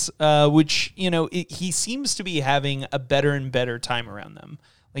friends, which, he seems to be having a better and better time around them.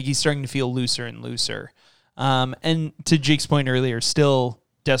 Like he's starting to feel looser and looser. And to Jake's point earlier, still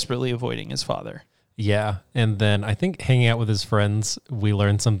desperately avoiding his father. Yeah. And then I think hanging out with his friends, we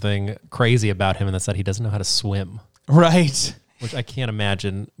learned something crazy about him, and that's that he doesn't know how to swim. Right. Which I can't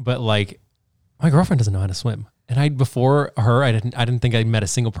imagine. But like, my girlfriend doesn't know how to swim. And before her, I didn't think I met a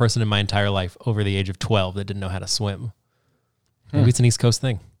single person in my entire life over the age of 12 that didn't know how to swim. Maybe it's an East Coast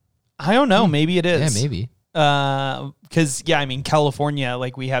thing. I don't know. Maybe it is. Yeah, maybe. Because California,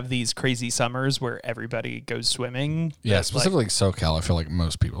 like we have these crazy summers where everybody goes swimming. Yeah, specifically SoCal, I feel like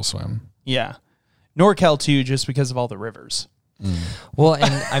most people swim. Yeah. NorCal too, just because of all the rivers. Well,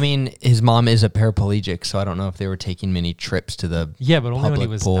 and I mean, his mom is a paraplegic, so I don't know if they were taking many trips to the Yeah, but only when he public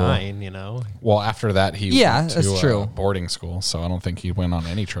was pool. 9, you know? Well, after that, he Yeah, went to that's true. boarding school, so I don't think he went on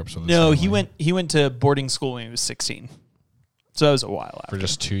any trips with his No, family. he went to boarding school when he was 16. So that was a while after. for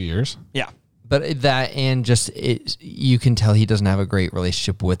just 2 years. Yeah. But that and just you can tell he doesn't have a great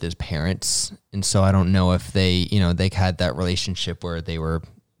relationship with his parents, and so I don't know if they had that relationship where they were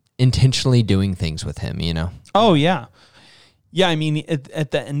intentionally doing things with him. Oh yeah. Yeah, I mean,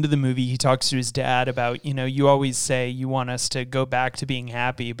 at the end of the movie, he talks to his dad about, you always say you want us to go back to being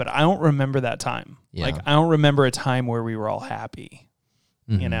happy, but I don't remember that time. Yeah. Like, I don't remember a time where we were all happy,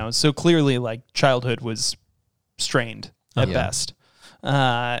 So clearly, like, childhood was strained at best.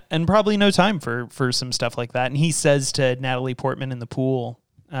 And probably no time for some stuff like that. And he says to Natalie Portman in the pool,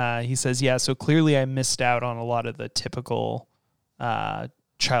 he says, yeah, so clearly I missed out on a lot of the typical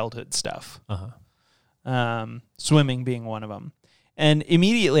childhood stuff. Swimming being one of them. And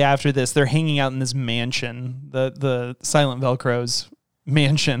immediately after this, they're hanging out in this mansion, the Silent Velcro's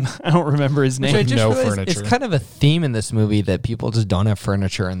mansion. I don't remember his name. I just No realized furniture. It's kind of a theme in this movie that people just don't have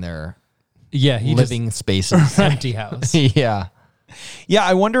furniture in their Yeah, he living spaces. empty house. Yeah. Yeah,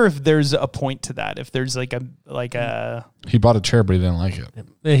 I wonder if there's a point to that. If there's like a He bought a chair, but he didn't like it.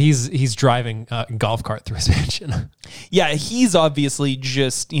 He's driving a golf cart through his mansion. yeah, he's obviously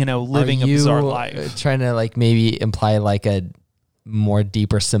just living Are a bizarre you, life. trying to like maybe imply like a more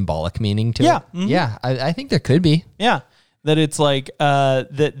deeper symbolic meaning to Yeah. it? Mhm. Yeah, I think there could be. Yeah, that it's like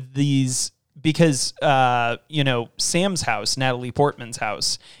that these because Sam's house, Natalie Portman's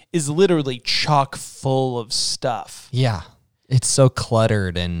house, is literally chock full of stuff. Yeah, it's so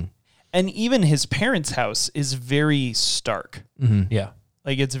cluttered and even his parents' house is very stark. Yeah.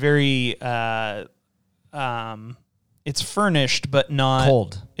 Like it's very it's furnished but not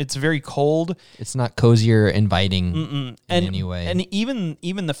cold. It's very cold. It's not cozy or inviting in And any way. and even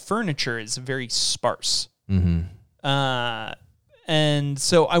the furniture is very sparse. And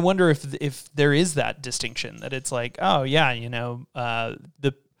so I wonder if there is that distinction, that it's like, oh yeah, the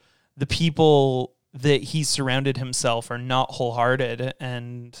people that he surrounded himself are not wholehearted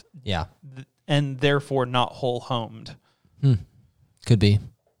and yeah, and therefore not whole-homed. could be.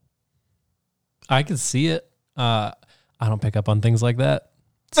 I can see it. I don't pick up on things like that.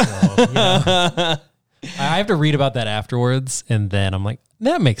 So, I have to read about that afterwards, and then I'm like,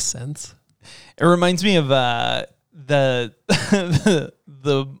 that makes sense. It reminds me of the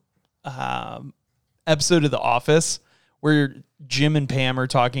episode of The Office where Jim and Pam are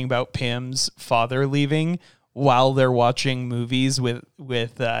talking about Pam's father leaving while they're watching movies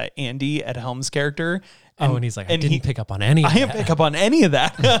with Andy, Ed Helms' character. And he's like, I didn't pick up on any of I didn't that. pick up on any of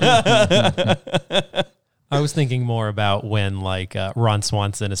that. I was thinking more about when Ron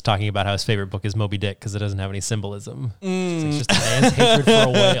Swanson is talking about how his favorite book is Moby Dick because it doesn't have any symbolism. It's just a man's hatred for a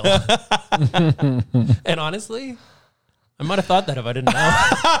whale. And honestly, I might have thought that if I didn't know.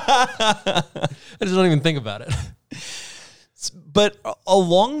 I just don't even think about it. But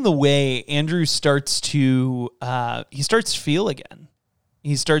along the way, Andrew starts to feel again.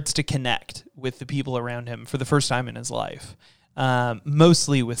 He starts to connect with the people around him for the first time in his life,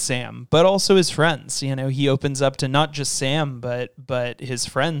 mostly with Sam, but also his friends. He opens up to not just Sam, but his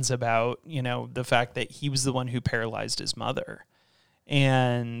friends about the fact that he was the one who paralyzed his mother,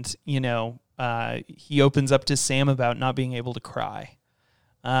 and he opens up to Sam about not being able to cry,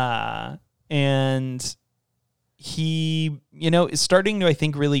 and he is starting to, I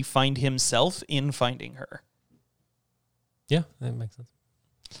think, really find himself in finding her. Yeah, that makes sense.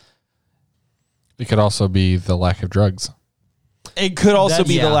 It could also be the lack of drugs. It could also That's-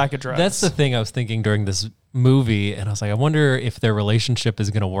 be the yeah. lack of drugs. That's the thing I was thinking during this movie, and I was like, I wonder if their relationship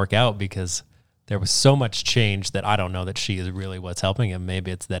is going to work out because there was so much change that I don't know that she is really what's helping him. Maybe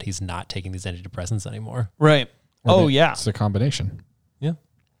it's that he's not taking these antidepressants anymore. right. Or Yeah. It's a combination. Yeah.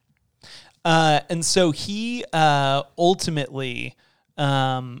 And so he ultimately,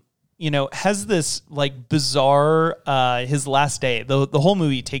 has this like bizarre, his last day. The whole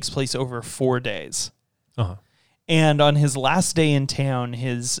movie takes place over 4 days. Uh-huh. And on his last day in town,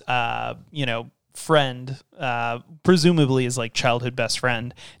 his, friend, presumably his like childhood best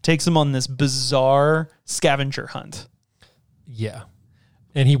friend, takes him on this bizarre scavenger hunt. Yeah.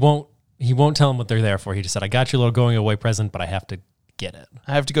 And he won't tell him what they're there for. He just said, I got your little going away present, but I have to get it.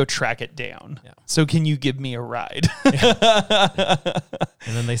 I have to go track it down. Yeah. So can you give me a ride? And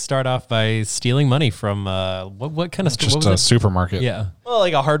then they start off by stealing money from what kind of store? Just What a was it? supermarket. Yeah. Well,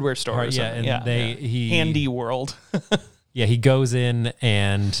 like a hardware store. Or Yeah, something. and he Handy World. Yeah, he goes in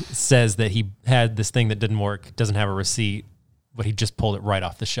and says that he had this thing that didn't work, doesn't have a receipt, but he just pulled it right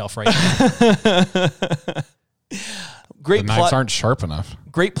off the shelf right now. great the knives aren't sharp enough.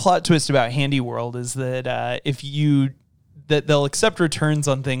 Great plot twist about Handy World is that that they'll accept returns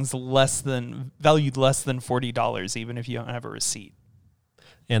on things valued less than $40, even if you don't have a receipt.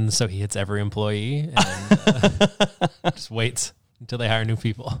 And so he hits every employee and just waits until they hire new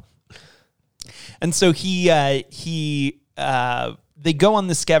people. And so they go on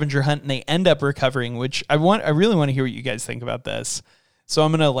the scavenger hunt and they end up recovering, which I really want to hear what you guys think about this. So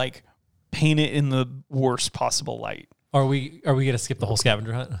I'm going to paint it in the worst possible light. Are we going to skip the whole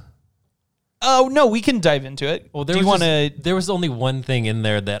scavenger hunt? Oh, no, we can dive into it. Well, Do you want to? There was only one thing in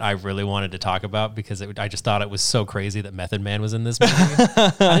there that I really wanted to talk about because I just thought it was so crazy that Method Man was in this movie.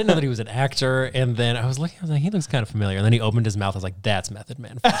 I didn't know that he was an actor, and then I was like, he looks kind of familiar. And then he opened his mouth. I was like, that's Method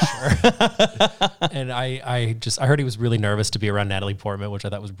Man for sure. And I heard he was really nervous to be around Natalie Portman, which I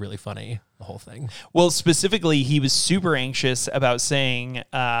thought was really funny. The whole thing. Well, specifically, he was super anxious about saying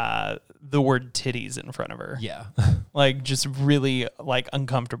the word titties in front of her. Yeah. Just really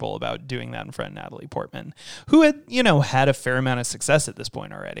uncomfortable about doing that in front of Natalie Portman, who had, had a fair amount of success at this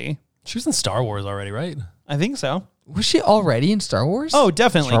point already. She was in Star Wars already, right? I think so. Was she already in Star Wars? Oh,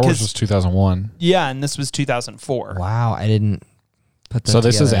 definitely. Star Wars was 2001. Yeah, and this was 2004. Wow, I didn't put that So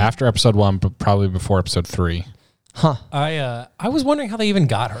this is together. after episode 1, but probably before episode 3. Huh. I was wondering how they even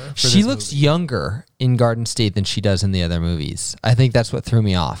got her. She looks younger in Garden State than she does in the other movies. I think that's what threw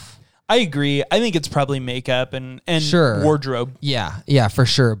me off. I agree. I think it's probably makeup and Sure. wardrobe. Yeah, for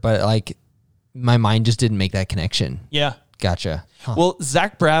sure. But my mind just didn't make that connection. Yeah. Gotcha. Huh. Well,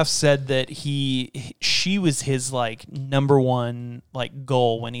 Zach Braff said that she was his number one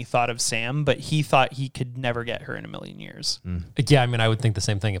goal when he thought of Sam, but he thought he could never get her in a million years. Yeah, I mean, I would think the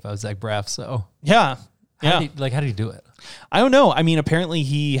same thing if I was Zach Braff. So yeah. How did he do it? I don't know. I mean, apparently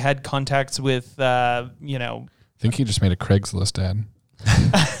he had contacts with, I think he just made a Craigslist ad.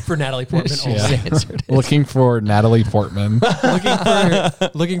 For Natalie Portman. Looking for Natalie Portman.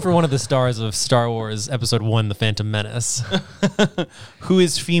 looking for one of the stars of Star Wars Episode 1, The Phantom Menace. Who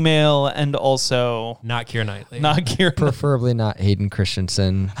is female and also... Not Keira Knightley. Preferably not Hayden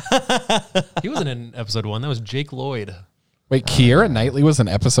Christensen. He wasn't in Episode 1. That was Jake Lloyd. Wait, Keira Knightley was in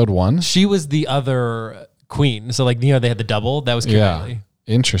Episode 1? She was the other queen. So, they had the double. That was Keira Knightley.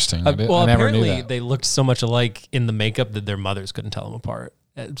 Interesting. I never knew apparently that. they looked so much alike in the makeup that their mothers couldn't tell them apart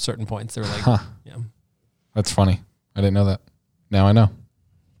at certain points. They were like, yeah. That's funny. I didn't know that. Now I know.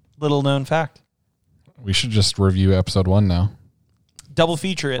 Little known fact. We should just review Episode 1 now. Double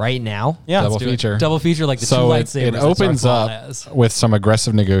feature it. Right now? Yeah. Double feature. Double feature the two lightsabers. It opens up with some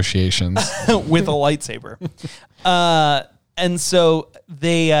aggressive negotiations. With a lightsaber. And so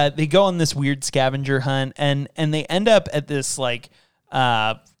they go on this weird scavenger hunt and they end up at this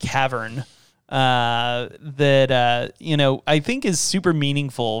cavern that I think is super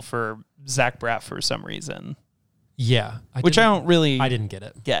meaningful for Zach Braff for some reason. Yeah, I didn't get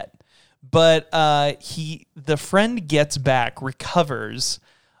it. But the friend gets back, recovers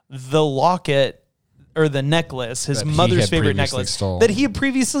the locket or the necklace, his mother's favorite necklace that he had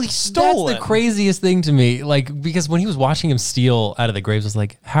previously stolen. That's the craziest thing to me. Because when he was watching him steal out of the graves, I was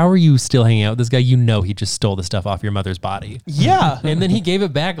like, how are you still hanging out with this guy? He just stole the stuff off your mother's body. Yeah. And then he gave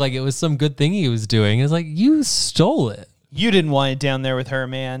it back like it was some good thing he was doing. It's like, you stole it. You didn't want it down there with her,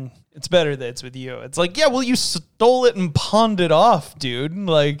 man. It's better that it's with you. It's like, yeah, well, you stole it and pawned it off, dude.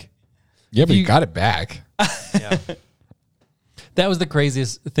 Yeah, but you got it back. Yeah. That was the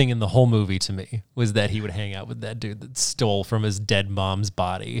craziest thing in the whole movie to me, was that he would hang out with that dude that stole from his dead mom's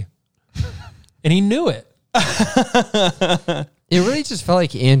body. And he knew it. It really just felt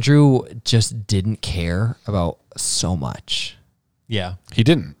like Andrew just didn't care about so much. Yeah. He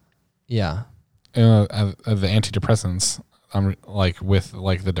didn't. Yeah. The antidepressants,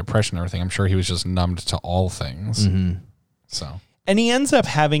 with the depression and everything, I'm sure he was just numbed to all things. Mm-hmm. So. And he ends up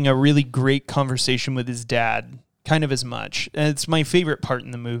having a really great conversation with his dad, kind of as much. And it's my favorite part in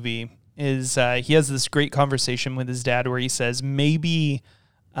the movie is he has this great conversation with his dad where he says, maybe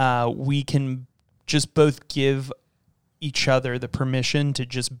we can just both give each other the permission to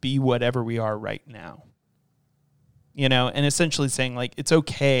just be whatever we are right now. And essentially saying it's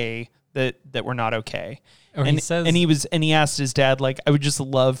okay that we're not okay. Or and he says, and he asked his dad, I would just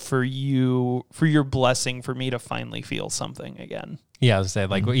love for your blessing for me to finally feel something again. Yeah, I was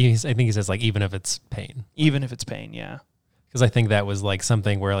saying, I think he says, even if it's pain. Even if it's pain, yeah. Because I think that was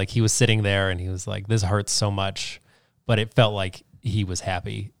something where he was sitting there and he was like, this hurts so much, but it felt like he was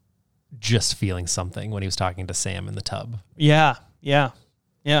happy just feeling something when he was talking to Sam in the tub. Yeah.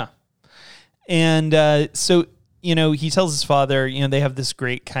 And so, he tells his father, they have this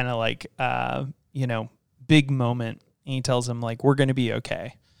great kind of big moment. And he tells him we're going to be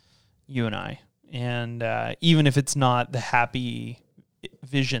okay, you and I. And even if it's not the happy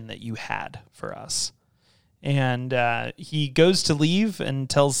vision that you had for us. And he goes to leave and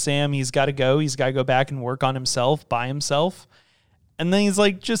tells Sam he's got to go. He's got to go back and work on himself by himself. And then he's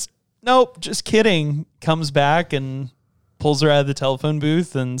like, nope, just kidding. Comes back and pulls her out of the telephone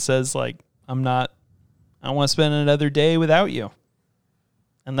booth and says, like, I want to spend another day without you.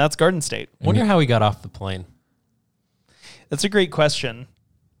 And that's Garden State. Wonder how he got off the plane. That's a great question.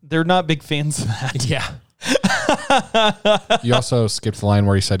 They're not big fans of that. Yeah. You also skipped the line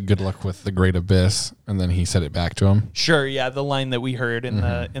where he said, "Good luck with the great abyss," and then he said it back to him. Sure, yeah, the line that we heard in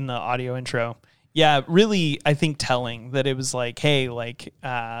the audio intro. Yeah, really, I think telling that it was like, hey, like,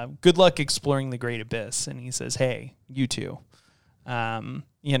 good luck exploring the great abyss, and he says, hey, you too,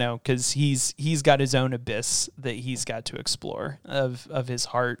 because he's got his own abyss that he's got to explore of his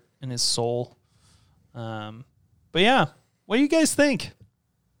heart and his soul. But yeah, what do you guys think?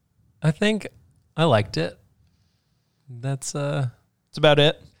 I think I liked it. That's about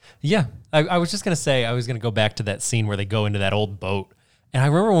it. Yeah. I was just going to say, I was going to go back to that scene where they go into that old boat. And I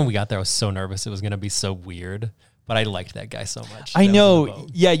remember when we got there, I was so nervous. It was going to be so weird, but I liked that guy so much. I know.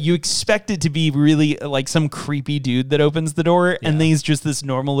 Yeah. You expect it to be really like some creepy dude that opens the door and then he's just this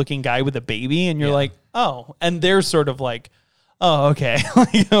normal looking guy with a baby. And you're like, oh, and they're sort of like, oh, okay.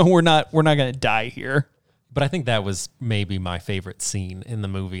 We're not going to die here. But I think that was maybe my favorite scene in the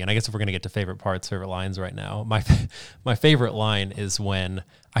movie. And I guess if we're going to get to favorite parts, favorite lines right now, my favorite line is when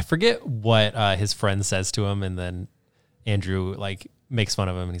I forget what his friend says to him. And then Andrew like makes fun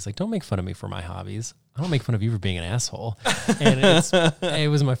of him and he's like, don't make fun of me for my hobbies. I don't make fun of you for being an asshole. And it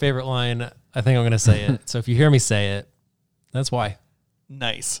was my favorite line. I think I'm going to say it. So if you hear me say it, that's why.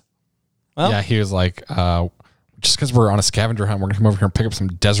 Nice. Well, yeah, he was like, just because we're on a scavenger hunt, we're going to come over here and pick up some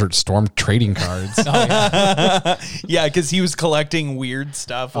Desert Storm trading cards. Yeah, because he was collecting weird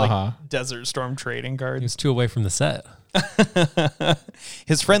stuff like Desert Storm trading cards. He was too away from the set.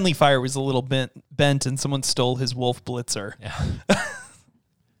 His friendly fire was a little bent and someone stole his Wolf Blitzer. Yeah.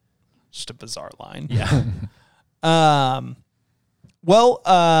 Just a bizarre line. Yeah. Well,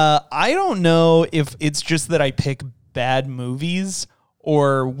 I don't know if it's just that I pick bad movies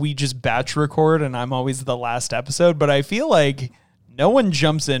or we just batch record and I'm always the last episode, but I feel like no one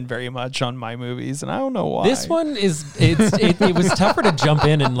jumps in very much on my movies, and I don't know why. This one it was tougher to jump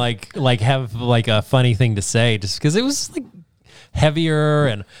in and like have like a funny thing to say just because it was like heavier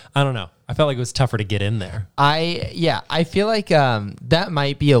and I don't know. I felt like it was tougher to get in there. I feel like that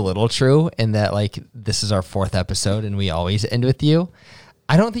might be a little true in that like this is our 4th episode and we always end with you.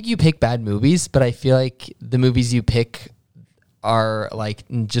 I don't think you pick bad movies, but I feel like the movies you pick are like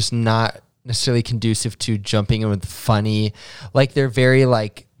just not necessarily conducive to jumping in with funny. Like they're very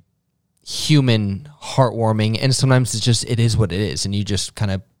like human, heartwarming, and sometimes it is what it is, and you just kind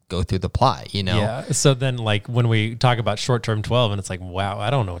of go through the plot, you know? Yeah. So then like when we talk about Short Term 12 and it's like, wow,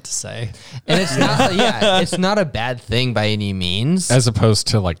 I don't know what to say. And it's it's not a bad thing by any means. As opposed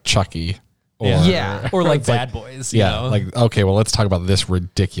to like Chucky. Or like Bad Boys. You know? Like, okay, well, let's talk about this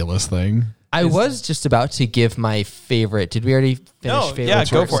ridiculous thing. I was just about to give my favorite. Did we already finish favorite? Yeah,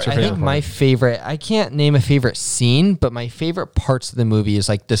 go for it. I think my favorite, I can't name a favorite scene, but my favorite parts of the movie is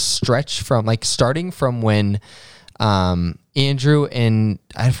like the stretch from like starting from when Andrew and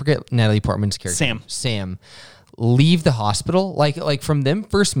I forget Natalie Portman's character. Sam leave the hospital. Like from them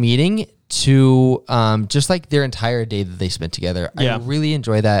first meeting to just like their entire day that they spent together. Yeah. I really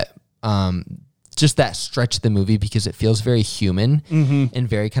enjoy that. Just that stretch of the movie because it feels very human and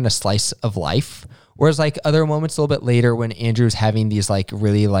very kind of slice of life. Whereas like other moments a little bit later when Andrew's having these like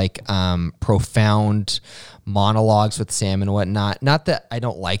really like profound monologues with Sam and whatnot, not that I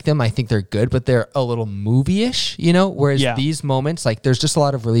don't like them, I think they're good, but they're a little movie-ish, you know? Whereas these moments, like there's just a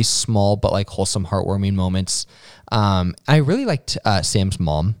lot of really small but like wholesome, heartwarming moments. I really liked Sam's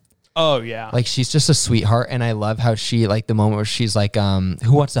mom. Oh yeah. Like she's just a sweetheart, and I love how she like the moment where she's like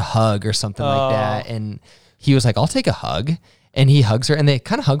who wants a hug or something like that, and he was like, I'll take a hug, and he hugs her and they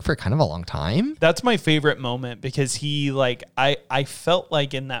kind of hug for kind of a long time. That's my favorite moment because he like I felt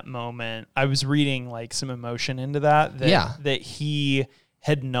like in that moment I was reading like some emotion into that he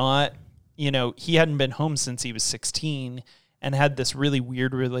had not, he hadn't been home since he was 16 and had this really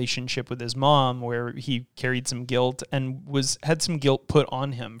weird relationship with his mom where he carried some guilt and had some guilt put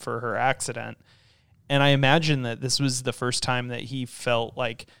on him for her accident. And I imagine that this was the first time that he felt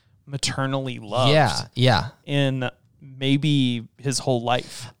like maternally loved. Yeah. In maybe his whole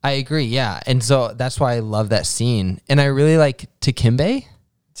life. I agree, yeah. And so that's why I love that scene. And I really like Takimbe.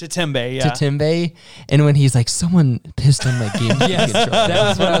 To Timbe, yeah. To Timbe, and when he's like, someone pissed on my game Yes, controller. that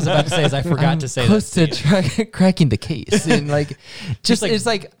was what I was about to say. Is I forgot to say close that. to cracking the case, and like, just like it's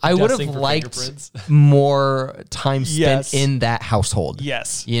like I would have dusting for liked fingerprints. more time spent Yes. in that household.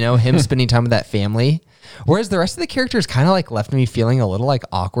 Yes. You know, him spending time with that family. Whereas the rest of the characters kind of like left me feeling a little like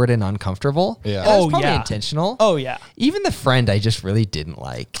awkward and uncomfortable. Yeah. And that's Oh, probably yeah. intentional. Oh, yeah. Even the friend I just really didn't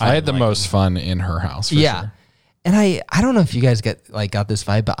like. I had the most fun in her house. For Yeah. sure. And I don't know if you guys got this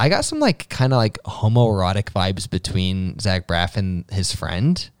vibe, but I got some like kind of like homoerotic vibes between Zach Braff and his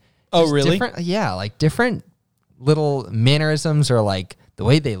friend. Oh, Just really? different- yeah, like different little mannerisms or like the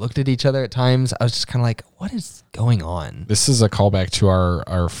way they looked at each other at times. I was just kind of like, what is going on? This is a callback to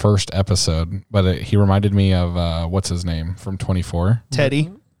our first episode, but he reminded me of what's his name from 24. Teddy.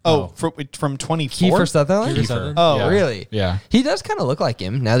 Oh, from 24? Kiefer Sutherland? Kiefer Sutherland? Oh, Yeah. Really? Yeah. He does kind of look like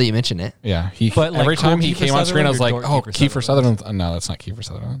him now that you mention it. Yeah. But, like, every time cool he Kiefer came on screen, I was like, Sutherland or oh, Kiefer Kiefer Sutherland. No, that's not Kiefer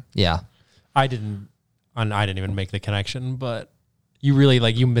Sutherland. Yeah. I didn't even make the connection, but you really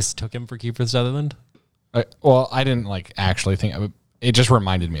you mistook him for Kiefer Sutherland. Well, I didn't like actually think of it. It just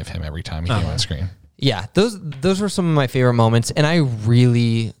reminded me of him every time he came on screen. Yeah, those were some of my favorite moments, and I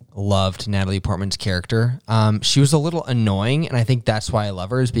really loved Natalie Portman's character. She was a little annoying, and I think that's why I love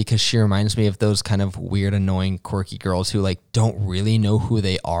her, is because she reminds me of those kind of weird, annoying, quirky girls who like don't really know who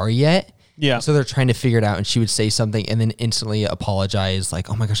they are yet. Yeah. So they're trying to figure it out, and she would say something and then instantly apologize, like,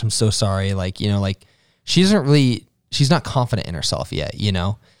 "Oh my gosh, I'm so sorry." Like, you know, like she's not confident in herself yet, you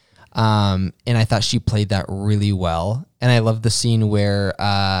know. And I thought she played that really well. And I love the scene where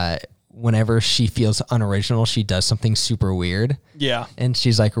whenever she feels unoriginal, she does something super weird. Yeah. And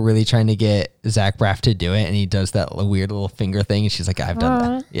she's like really trying to get Zach Braff to do it. And he does that weird little finger thing. And she's like, I've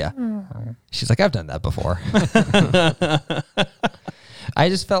done that. Yeah. She's like, I've done that before. I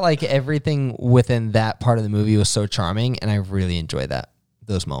just felt like everything within that part of the movie was so charming. And I really enjoyed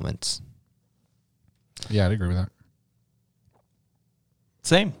those moments. Yeah, I'd agree with that.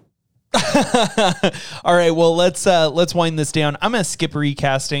 Same. All right, well, let's wind this down. I'm gonna skip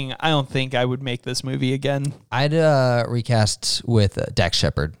recasting. I don't think I would make this movie again. I'd recast with Dax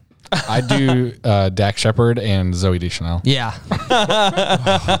Shepard. I do Dax Shepard and Zooey Deschanel. Yeah.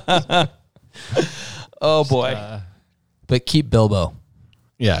 Oh boy. But keep Bilbo.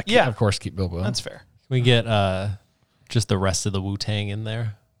 Yeah, Yeah. of course, keep Bilbo. That's fair. Can we get just the rest of the Wu-Tang in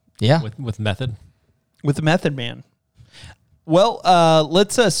there Yeah. with Method? With the Method Man. Well,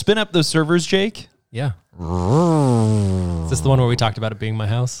 let's spin up those servers, Jake. Yeah. Is this the one where we talked about it being my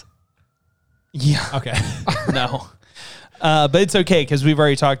house? Yeah. Okay. No. But it's okay because we've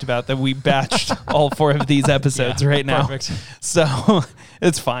already talked about that. We batched all 4 of these episodes right now. Perfect. So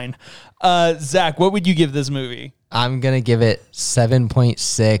it's fine. Zach, what would you give this movie? I'm going to give it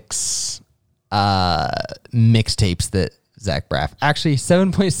 7.6 mixtapes that Zach Braff. Actually,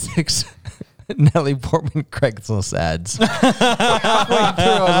 7.6 Natalie Portman Craigslist ads. Halfway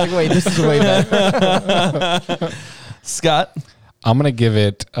through, I was like, wait, this is way better. Scott? I'm gonna give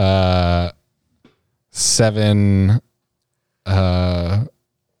it 7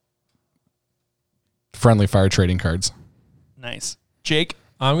 friendly fire trading cards. Nice. Jake?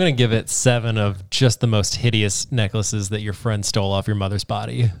 I'm going to give it 7 of just the most hideous necklaces that your friend stole off your mother's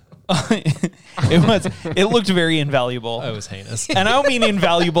body. It looked very invaluable. It was heinous. And I don't mean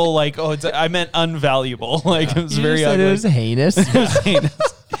invaluable like, I meant unvaluable. Like, it was You very just said ugly. it was heinous. It was heinous.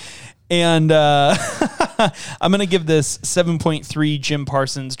 And I'm going to give this 7.3 Jim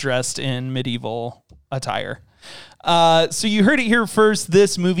Parsons dressed in medieval attire. So you heard it here first.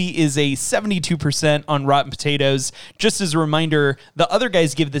 This movie is a 72% on Rotten Potatoes. Just as a reminder, the other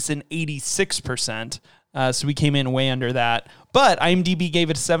guys give this an 86%. So we came in way under that. But IMDb gave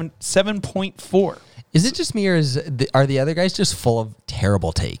it a 7.4. Is it just me, or are the other guys just full of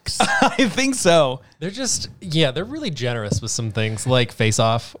terrible takes? I think so. They're just, they're really generous with some things like Face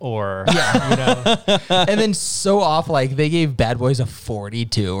Off or, you know. And then so off, like they gave Bad Boys a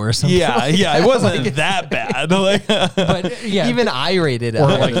 42 or something. Yeah, like yeah, that. it wasn't that bad. Like, But yeah, Even I rated it. Or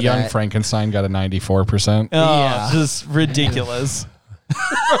higher like than Young that. Frankenstein got a 94%. Yeah. just ridiculous.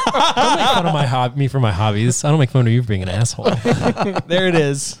 don't make fun of me for my hobbies. I don't make fun of you for being an asshole. There it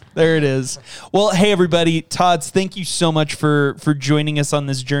is. There it is. Well, hey everybody, Tots, thank you so much for joining us on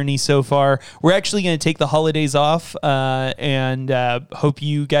this journey so far. We're actually going to take the holidays off, and hope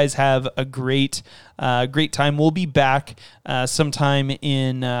you guys have a great time. We'll be back sometime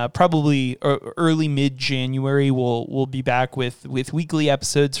in probably early mid-January. We'll be back with weekly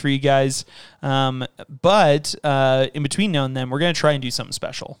episodes for you guys. But in between now and then, we're going to try and do something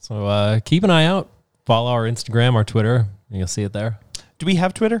special. So keep an eye out. Follow our Instagram, our Twitter, and you'll see it there. Do we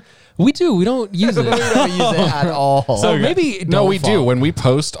have Twitter? We do. We don't use it. We don't use it at all. So maybe No, don't we do. follow. When we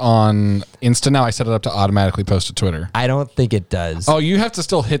post on Insta now, I set it up to automatically post to Twitter. I don't think it does. Oh, you have to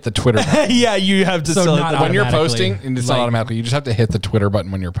still hit the Twitter button. Yeah, you have to So still not hit When you're automatically, posting, and it's not like- automatically. You just have to hit the Twitter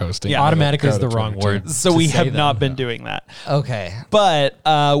button when you're posting. Yeah. Automatic Go is to the Twitter wrong too. word. So to we say have them. not been doing that. Okay. But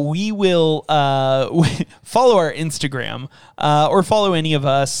we will follow our Instagram or follow any of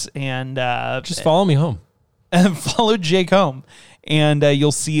us and Just follow me home. and follow Jake home. And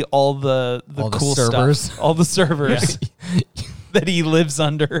you'll see all the All the cool servers. stuff, all the servers that he lives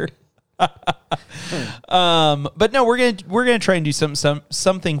under. But no, we're gonna try and do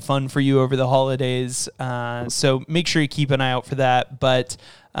something fun for you over the holidays. So make sure you keep an eye out for that. But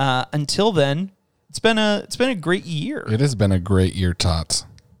until then, it's been a great year. It has been a great year, Tots.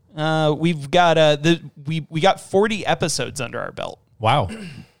 We've got we got 40 episodes under our belt. Wow.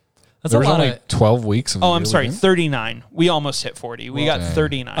 That's There a was lot only of. 12 weeks of the Oh, I'm year sorry, we've been. 39. We almost hit 40. We got dang.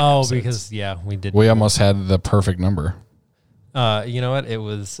 39. Oh, episodes. because we did. We almost had the perfect number. You know what? It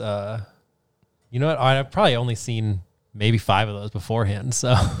was. You know what? I've probably only seen maybe 5 of those beforehand.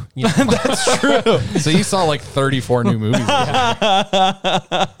 So you know. That's true. So you saw like 34 new movies.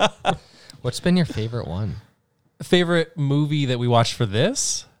 What's been your favorite one? Favorite movie that we watched for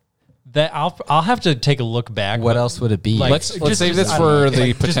this? That I'll have to take a look back. What but, else would it be? like, Let's save this I for don't know, the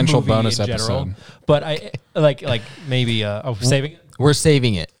just potential movie bonus in general. episode. But I like maybe saving it. We're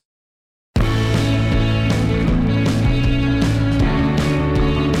saving it.